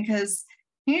question, because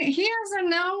he doesn't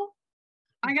know.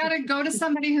 I got to go to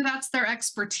somebody who that's their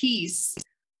expertise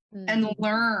and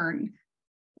learn.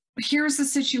 Here's the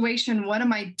situation. What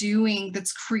am I doing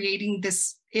that's creating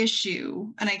this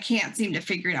issue? And I can't seem to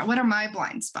figure it out. What are my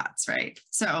blind spots? Right.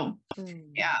 So,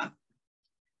 yeah.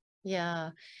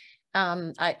 Yeah.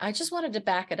 I just wanted to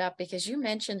back it up, because you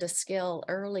mentioned a skill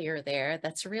earlier there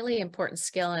that's a really important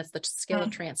skill, and it's the skill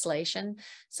of translation.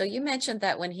 So you mentioned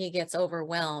that when he gets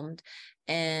overwhelmed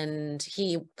and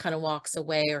he kind of walks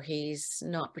away, or he's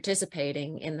not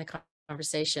participating in the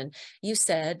conversation, you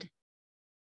said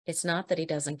it's not that he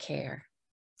doesn't care.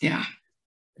 Yeah.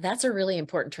 That's a really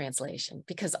important translation,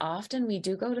 because often we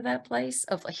do go to that place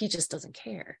of he just doesn't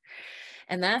care.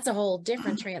 And that's a whole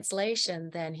different translation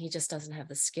than he just doesn't have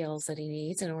the skills that he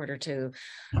needs in order to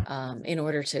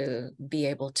be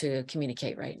able to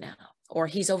communicate right now. Or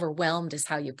he's overwhelmed is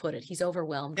how you put it. He's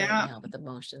overwhelmed right now with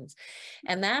emotions.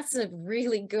 And that's a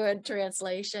really good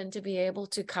translation to be able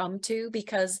to come to,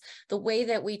 because the way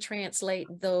that we translate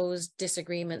those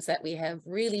disagreements that we have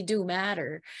really do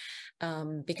matter.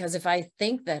 Because if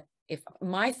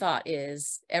my thought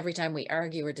is every time we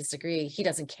argue or disagree, he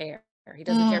doesn't care. He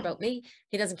doesn't care about me.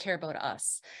 He doesn't care about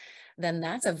us. Then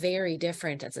that's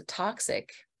it's a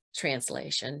toxic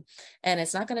translation, and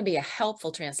it's not going to be a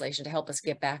helpful translation to help us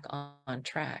get back on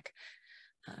track.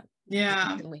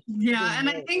 Yeah. And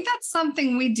I think that's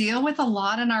something we deal with a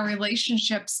lot in our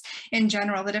relationships in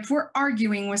general, that if we're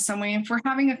arguing with someone, if we're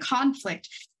having a conflict,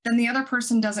 then the other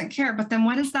person doesn't care. But then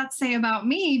what does that say about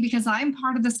me? Because I'm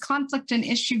part of this conflict and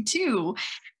issue too.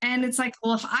 And it's like,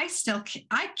 well, if I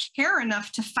care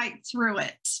enough to fight through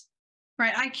it,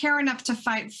 right? I care enough to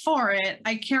fight for it.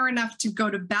 I care enough to go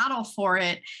to battle for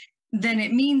it. Then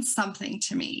it means something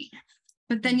to me.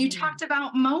 But then you talked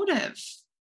about motive.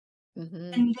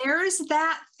 And there's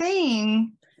that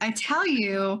thing. I tell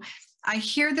you, I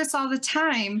hear this all the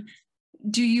time.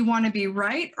 Do you want to be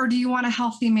right, or do you want a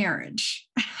healthy marriage?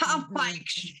 I'm like,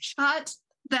 shut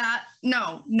that.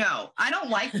 No, I don't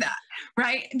like that.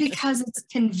 Right. Because it's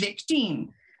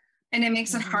convicting, and it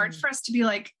makes it hard for us to be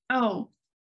like, oh,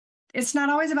 it's not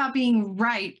always about being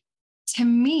right. To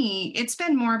me, it's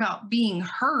been more about being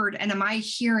heard. And am I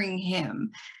hearing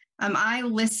him? Am I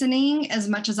listening as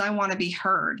much as I want to be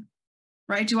heard?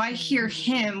 Right? Do I hear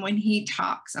him when he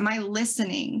talks? Am I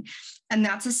listening? And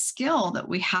that's a skill that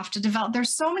we have to develop.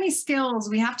 There's so many skills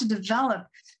we have to develop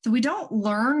that we don't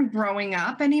learn growing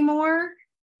up anymore,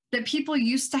 that people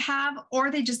used to have, or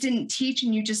they just didn't teach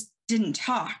and you just didn't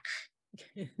talk.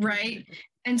 Right?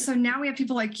 And so now we have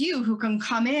people like you who can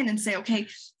come in and say, okay,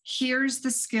 here's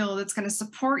the skill that's going to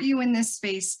support you in this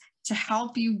space to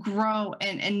help you grow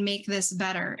and make this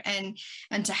better. And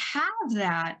to have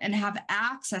that and have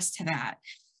access to that,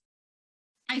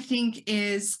 I think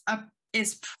is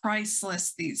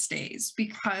priceless these days,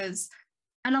 because,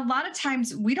 and a lot of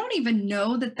times we don't even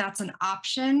know that that's an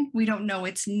option. We don't know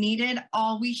it's needed.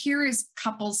 All we hear is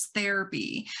couples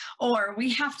therapy, or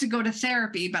we have to go to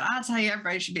therapy, but I'll tell you,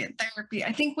 everybody should be in therapy.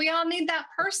 I think we all need that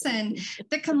person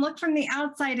that can look from the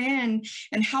outside in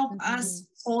and help us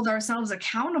hold ourselves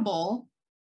accountable.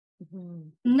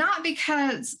 Not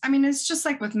because, I mean, it's just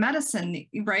like with medicine,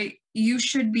 right? You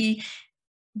should be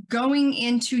going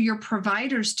into your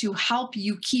providers to help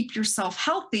you keep yourself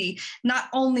healthy, not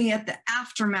only at the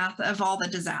aftermath of all the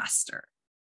disaster.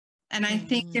 And I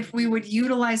think if we would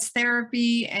utilize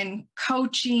therapy and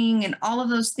coaching and all of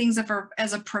those things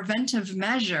as a preventive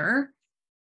measure,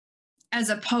 as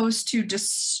opposed to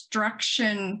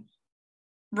destruction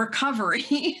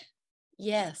recovery,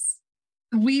 yes,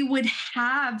 we would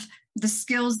have the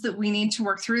skills that we need to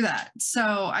work through that. So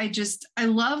I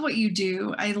love what you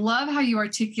do. I love how you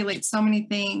articulate so many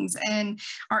things and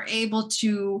are able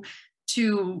to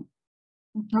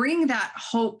bring that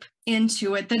hope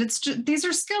into it, that it's just, these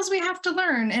are skills we have to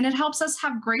learn, and it helps us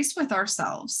have grace with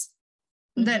ourselves.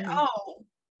 That, oh,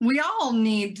 we all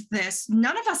need this.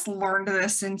 None of us learned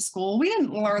this in school. We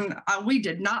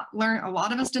did not learn. A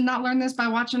lot of us did not learn this by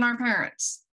watching our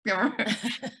parents.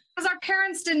 Because our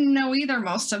parents didn't know either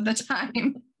most of the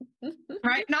time,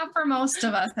 right? Not for most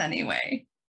of us anyway.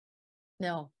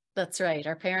 No, that's right.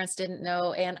 Our parents didn't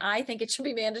know. And I think it should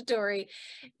be mandatory.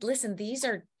 Listen, these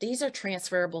are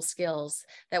transferable skills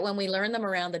that when we learn them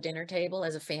around the dinner table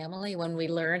as a family, when we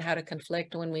learn how to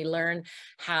conflict, when we learn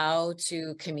how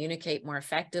to communicate more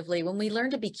effectively, when we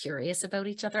learn to be curious about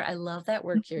each other. I love that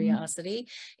word curiosity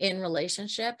in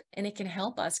relationship, and it can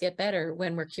help us get better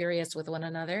when we're curious with one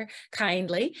another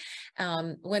kindly.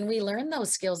 When we learn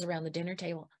those skills around the dinner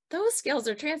table, those skills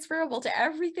are transferable to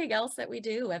everything else that we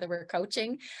do, whether we're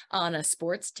coaching on a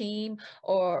sports team,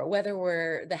 or whether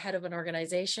we're the head of an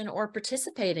organization or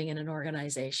participating in an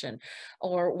organization,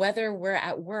 or whether we're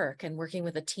at work and working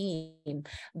with a team.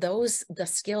 The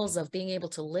skills of being able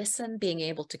to listen, being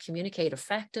able to communicate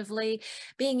effectively,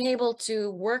 being able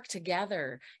to work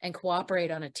together and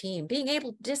cooperate on a team, being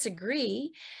able to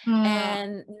disagree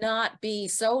and not be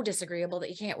so disagreeable that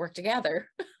you can't work together.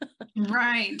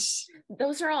 Right.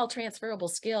 Those are all transferable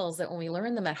skills that when we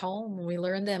learn them at home, when we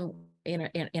learn them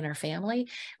in our family,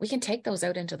 we can take those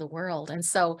out into the world. And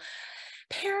so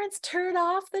parents, turn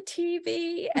off the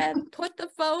TV and put the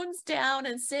phones down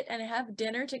and sit and have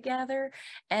dinner together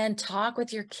and talk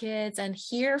with your kids and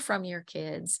hear from your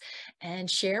kids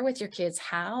and share with your kids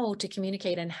how to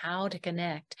communicate and how to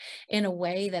connect in a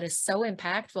way that is so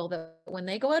impactful that when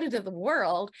they go out into the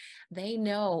world, they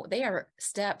know they are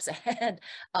steps ahead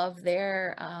of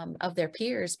their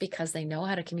peers, because they know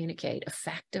how to communicate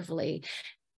effectively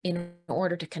in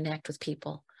order to connect with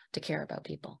people, to care about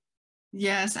people.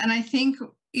 Yes. And I think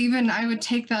even I would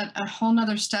take that a whole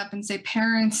nother step and say,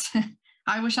 parents,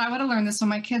 I wish I would have learned this when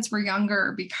my kids were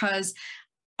younger, because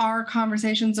our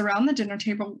conversations around the dinner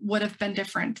table would have been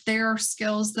different. There are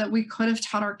skills that we could have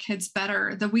taught our kids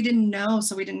better that we didn't know,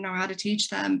 so we didn't know how to teach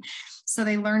them. So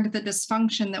they learned the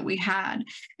dysfunction that we had.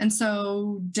 And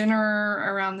so dinner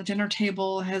around the dinner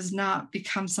table has not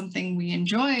become something we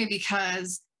enjoy,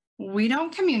 because we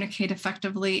don't communicate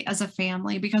effectively as a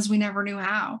family because we never knew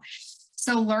how.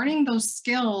 So learning those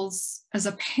skills as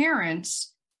a parent,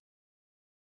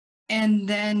 and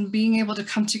then being able to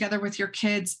come together with your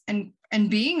kids and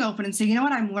being open and say, you know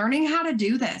what, I'm learning how to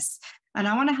do this, and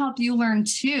I want to help you learn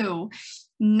too.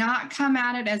 Not come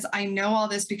at it as, I know all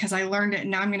this because I learned it and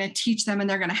now I'm going to teach them and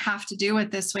they're going to have to do it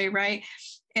this way, right?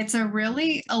 It's a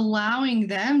really allowing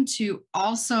them to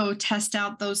also test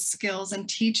out those skills and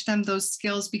teach them those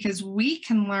skills, because we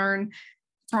can learn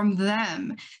from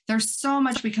them. There's so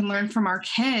much we can learn from our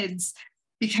kids,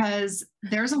 because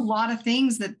there's a lot of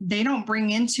things that they don't bring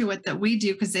into it that we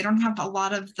do, because they don't have a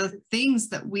lot of the things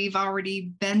that we've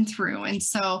already been through. And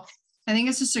so I think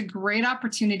it's just a great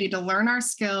opportunity to learn our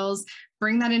skills,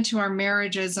 bring that into our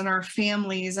marriages and our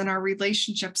families and our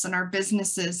relationships and our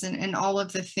businesses and all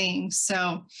of the things.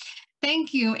 So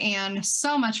thank you, Anne,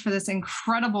 so much for this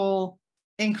incredible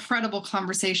incredible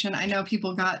conversation. I know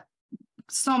people got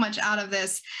so much out of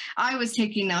this. I was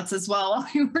taking notes as well while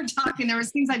we were talking. There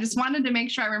was things I just wanted to make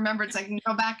sure I remembered so I can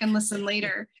go back and listen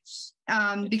later.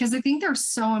 Because I think they're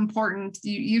so important.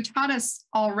 You taught us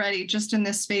already just in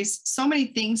this space, so many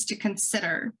things to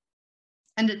consider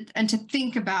and to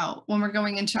think about when we're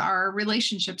going into our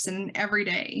relationships in every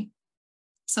day.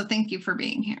 So thank you for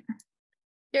being here.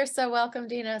 You're so welcome,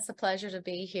 Dina. It's a pleasure to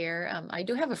be here. I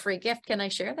do have a free gift. Can I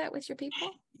share that with your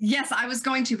people? Yes, I was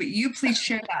going to, but you please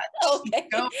share that. Okay.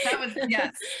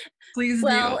 Yes, please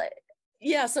well, do.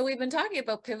 Yeah, so we've been talking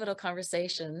about pivotal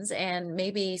conversations, and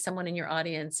maybe someone in your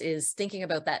audience is thinking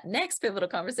about that next pivotal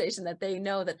conversation that they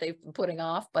know that they've been putting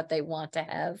off, but they want to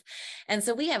have. And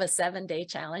so we have a 7-day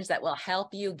challenge that will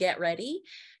help you get ready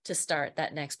to start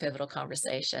that next pivotal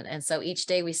conversation. And so each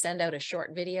day we send out a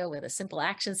short video with a simple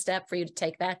action step for you to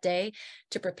take that day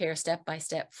to prepare step by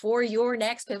step for your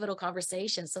next pivotal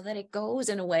conversation, so that it goes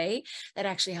in a way that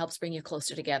actually helps bring you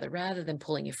closer together rather than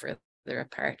pulling you further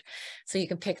apart. So you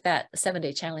can pick that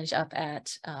 7-day challenge up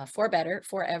at For Better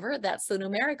Forever. That's the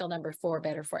numerical number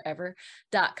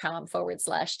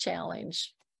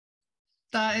forbetterforever.com/challenge.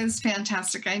 That is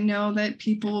fantastic. I know that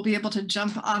people will be able to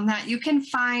jump on that. You can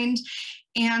find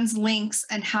Anne's links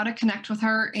and how to connect with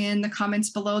her in the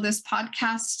comments below this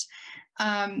podcast.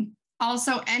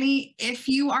 Also, if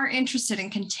you are interested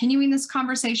in continuing this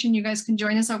conversation, you guys can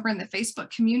join us over in the Facebook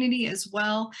community as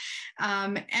well.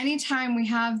 Anytime we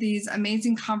have these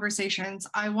amazing conversations,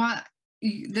 I want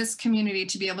this community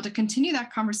to be able to continue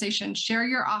that conversation, share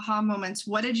your aha moments.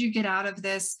 What did you get out of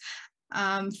this?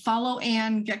 Follow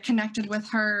Anne, get connected with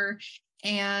her,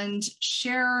 and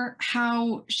share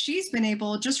how she's been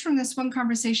able, just from this one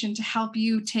conversation, to help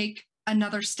you take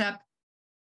another step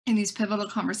in these pivotal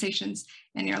conversations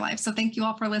in your life. So thank you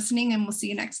all for listening, and we'll see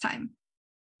you next time.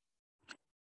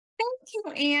 Thank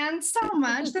you, Anne, so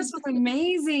much. This was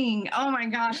amazing. Oh my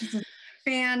gosh, this is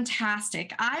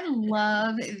fantastic. I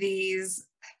love these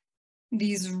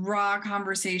raw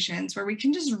conversations where we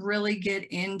can just really get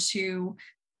into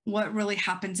what really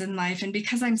happens in life. And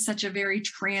because I'm such a very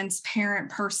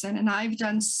transparent person and I've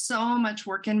done so much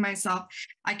work in myself,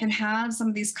 I can have some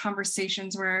of these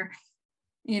conversations where,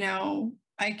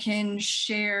 I can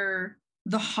share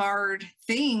the hard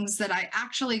things that I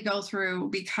actually go through,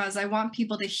 because I want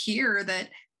people to hear that,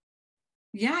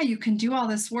 yeah, you can do all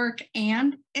this work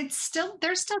and there's still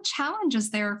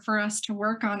challenges there for us to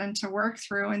work on and to work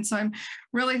through. And so I'm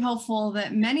really hopeful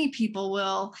that many people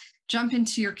will jump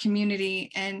into your community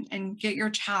and get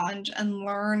your challenge and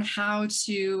learn how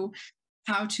to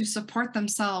support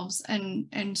themselves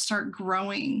and start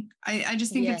growing. I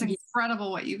just think it's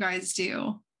incredible what you guys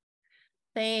do.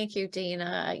 Thank you,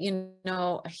 Dina.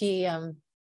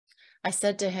 I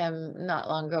said to him not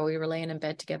long ago, we were laying in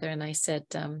bed together, and I said,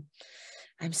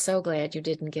 I'm so glad you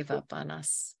didn't give up on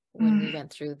us when we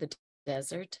went through the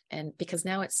desert. And because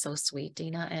now it's so sweet,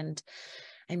 Dina, and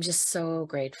I'm just so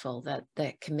grateful that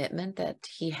the commitment that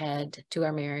he had to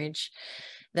our marriage,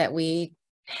 that we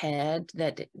had,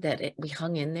 we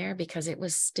hung in there, because it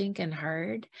was stinking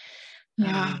hard.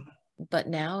 Yeah. But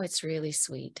now it's really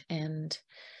sweet. And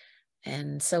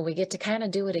so we get to kind of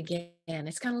do it again.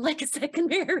 It's kind of like a second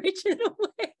marriage in a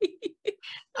way.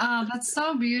 Oh, that's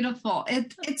so beautiful.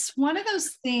 It's one of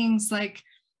those things, like,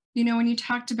 when you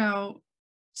talked about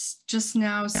just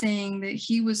now saying that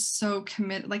he was so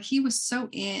committed, like he was so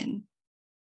in,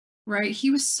 right? He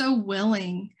was so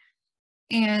willing.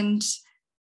 And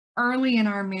early in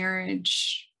our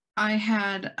marriage, I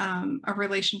had a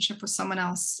relationship with someone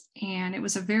else, and it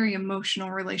was a very emotional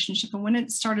relationship. And when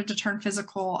it started to turn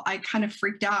physical, I kind of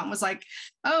freaked out and was like,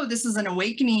 oh, this is an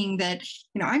awakening that,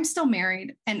 I'm still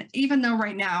married. And even though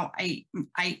right now I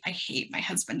hate my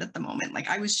husband at the moment, like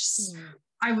I was just,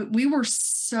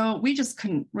 we just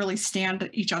couldn't really stand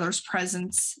each other's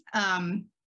presence.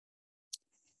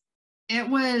 It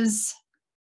was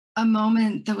a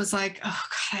moment that was like, oh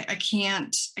God, I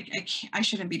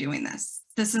shouldn't be doing this.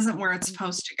 This isn't where it's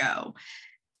supposed to go.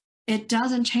 It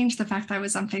doesn't change the fact that I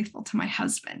was unfaithful to my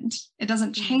husband. It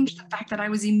doesn't change the fact that I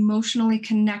was emotionally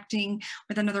connecting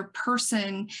with another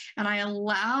person, and I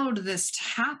allowed this to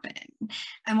happen.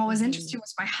 And what was interesting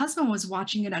was my husband was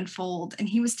watching it unfold, and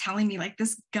he was telling me, like,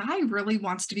 this guy really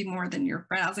wants to be more than your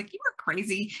friend. I was like, you are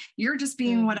crazy. You're just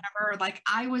being whatever. Like,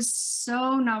 I was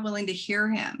so not willing to hear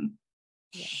him.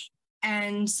 Yeah.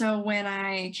 And so when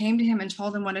I came to him and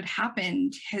told him what had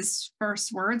happened, his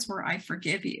first words were, I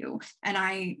forgive you. And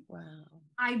I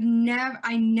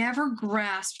never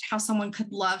grasped how someone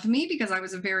could love me, because I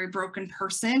was a very broken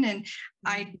person. And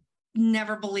I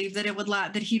never believed that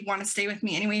that he'd want to stay with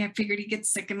me anyway. I figured he'd get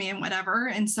sick of me and whatever.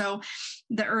 And so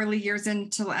the early years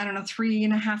into, I don't know,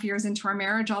 3.5 years into our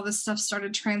marriage, all this stuff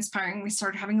started transpiring. We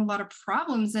started having a lot of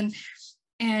problems, and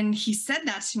he said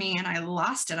that to me and I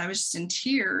lost it. I was just in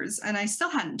tears, and I still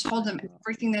hadn't told him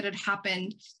everything that had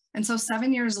happened. And so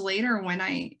 7 years later, when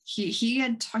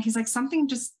he's like,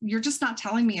 you're just not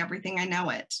telling me everything. I know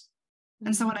it.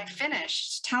 And so when I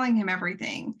finished telling him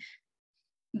everything,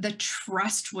 the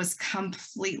trust was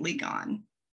completely gone.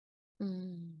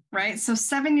 Right. So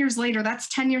 7 years later, that's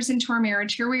 10 years into our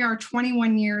marriage. Here we are,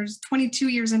 22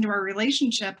 years into our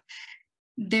relationship.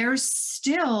 There's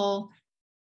still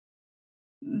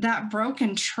that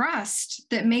broken trust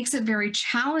that makes it very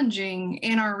challenging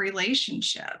in our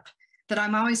relationship, that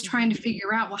I'm always trying to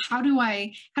figure out, well, how do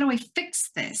I fix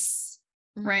this?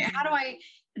 Right. How do I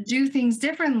do things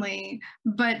differently?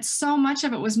 But so much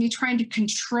of it was me trying to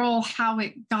control how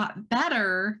it got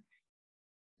better.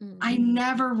 I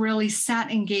never really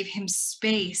sat and gave him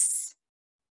space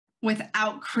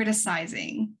without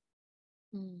criticizing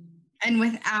and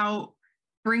without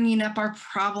bringing up our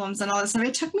problems and all this stuff.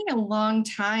 It took me a long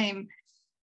time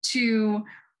to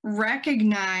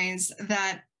recognize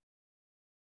that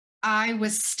I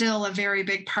was still a very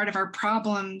big part of our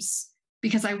problems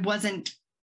because I wasn't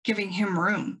giving him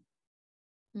room.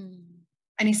 And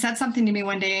he said something to me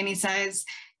one day, and he says,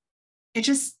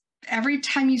 every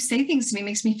time you say things to me, it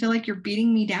makes me feel like you're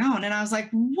beating me down. And I was like,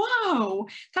 whoa,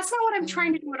 that's not what I'm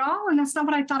trying to do at all. And that's not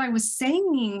what I thought I was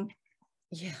saying.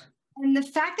 Yeah. And the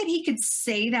fact that he could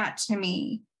say that to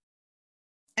me,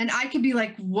 and I could be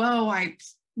like, whoa, I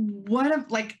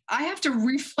have to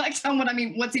reflect on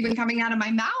what's even coming out of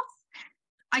my mouth.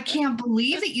 I can't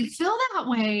believe that you feel that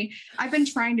way. I've been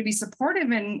trying to be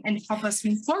supportive and help us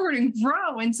move forward and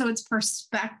grow. And so it's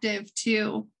perspective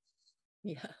too.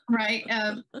 Yeah. Right.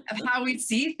 Of how we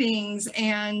see things.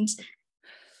 And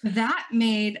that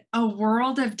made a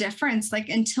world of difference. Like,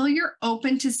 until you're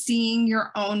open to seeing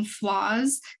your own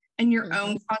flaws and your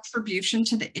own contribution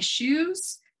to the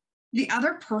issues, the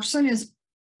other person is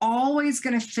always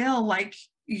going to feel like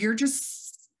you're just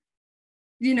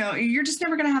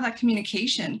never going to have that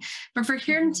communication. But for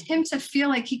him to feel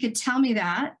like he could tell me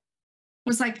that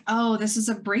was like, oh, this is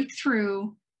a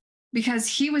breakthrough, because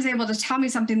he was able to tell me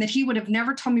something that he would have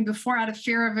never told me before out of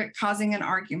fear of it causing an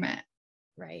argument.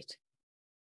 Right.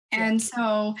 And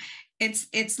so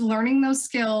it's learning those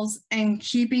skills and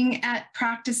keeping at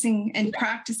practicing and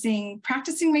practicing.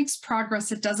 Practicing makes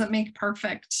progress. It doesn't make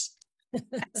perfect.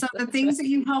 So the things that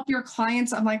you help your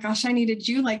clients, I'm like, gosh, I needed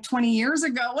you like 20 years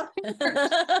ago.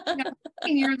 15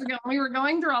 years ago, we were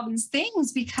going through all these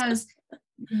things, because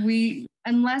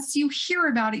unless you hear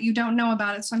about it, you don't know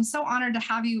about it. So I'm so honored to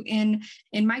have you in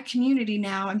my community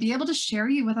now and be able to share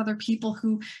you with other people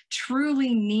who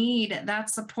truly need that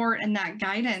support and that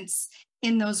guidance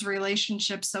in those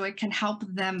relationships, so it can help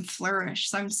them flourish.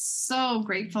 So I'm so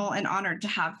grateful and honored to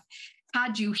have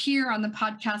had you here on the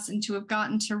podcast and to have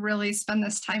gotten to really spend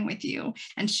this time with you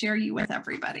and share you with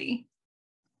everybody.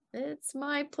 It's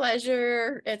my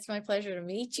pleasure. It's my pleasure to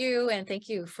meet you. And thank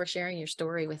you for sharing your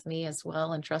story with me as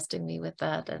well and trusting me with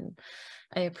that. And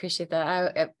I appreciate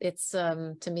that.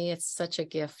 To me, it's such a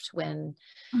gift when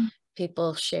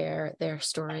people share their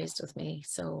stories with me.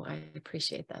 So I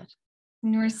appreciate that.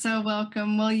 You're so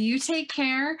welcome. Well, you take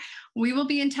care. We will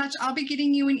be in touch. I'll be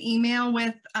getting you an email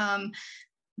with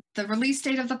the release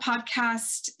date of the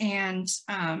podcast and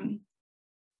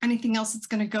anything else that's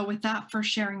going to go with that for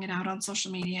sharing it out on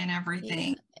social media and everything.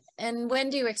 Yeah. And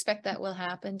when do you expect that will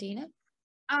happen, Dina?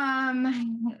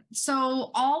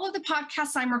 So all of the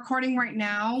podcasts I'm recording right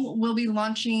now will be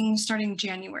launching starting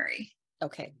January.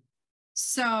 Okay.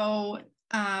 So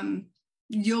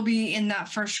you'll be in that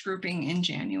first grouping in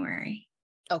January.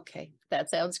 Okay. That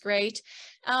sounds great.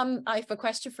 I have a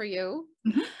question for you.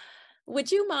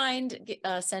 Would you mind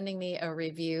sending me a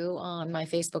review on my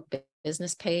Facebook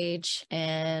business page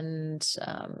and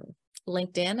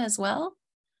LinkedIn as well?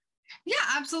 Yeah,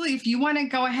 absolutely. If you want to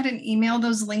go ahead and email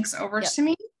those links over to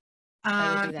me.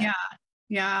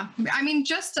 Yeah. I mean,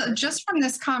 just from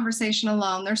this conversation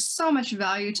alone, there's so much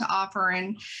value to offer,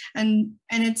 and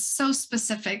it's so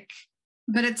specific,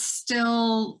 but it's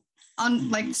still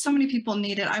like so many people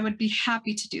need it. I would be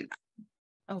happy to do that.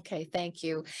 Okay, thank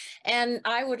you. And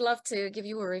I would love to give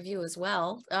you a review as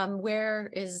well. Where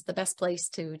is the best place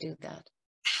to do that?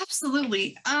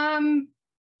 Absolutely. Well,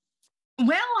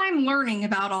 I'm learning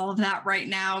about all of that right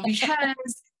now,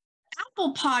 because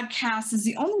Apple Podcasts is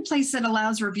the only place that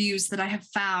allows reviews that I have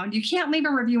found. You can't leave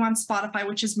a review on Spotify,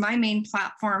 which is my main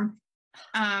platform.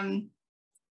 And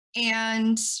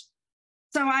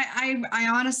So I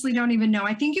honestly don't even know.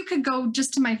 I think you could go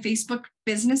just to my Facebook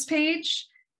business page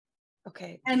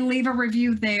Okay. and leave a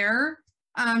review there,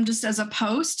 just as a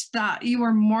post. That you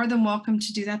are more than welcome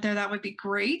to do that there. That would be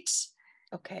great.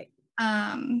 Okay.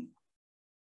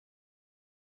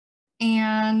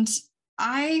 And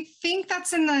I think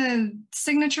that's in the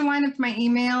signature line of my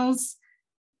emails.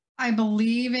 I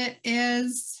believe it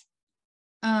is.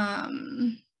 Let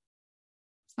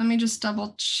me just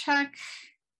double check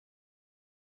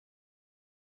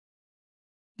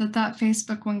that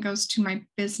Facebook one goes to my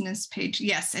business page.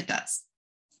 Yes, it does.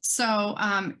 So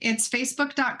it's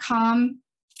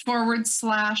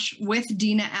facebook.com/with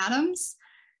Dina Adams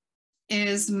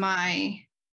is my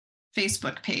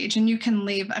Facebook page, and you can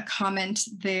leave a comment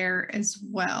there as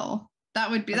well.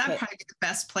 That would be that probably be the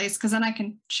best place, because then I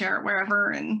can share it wherever.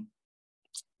 And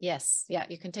yes, yeah,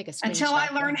 you can take a screenshot. Until I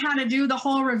learn how to do the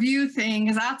whole review thing,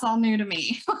 because that's all new to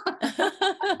me.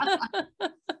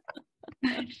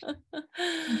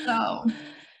 So,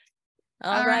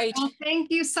 all right. Well,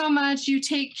 thank you so much. You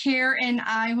take care, and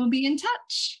I will be in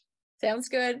touch. Sounds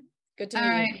good. Good to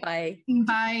meet you. Bye.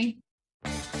 Bye.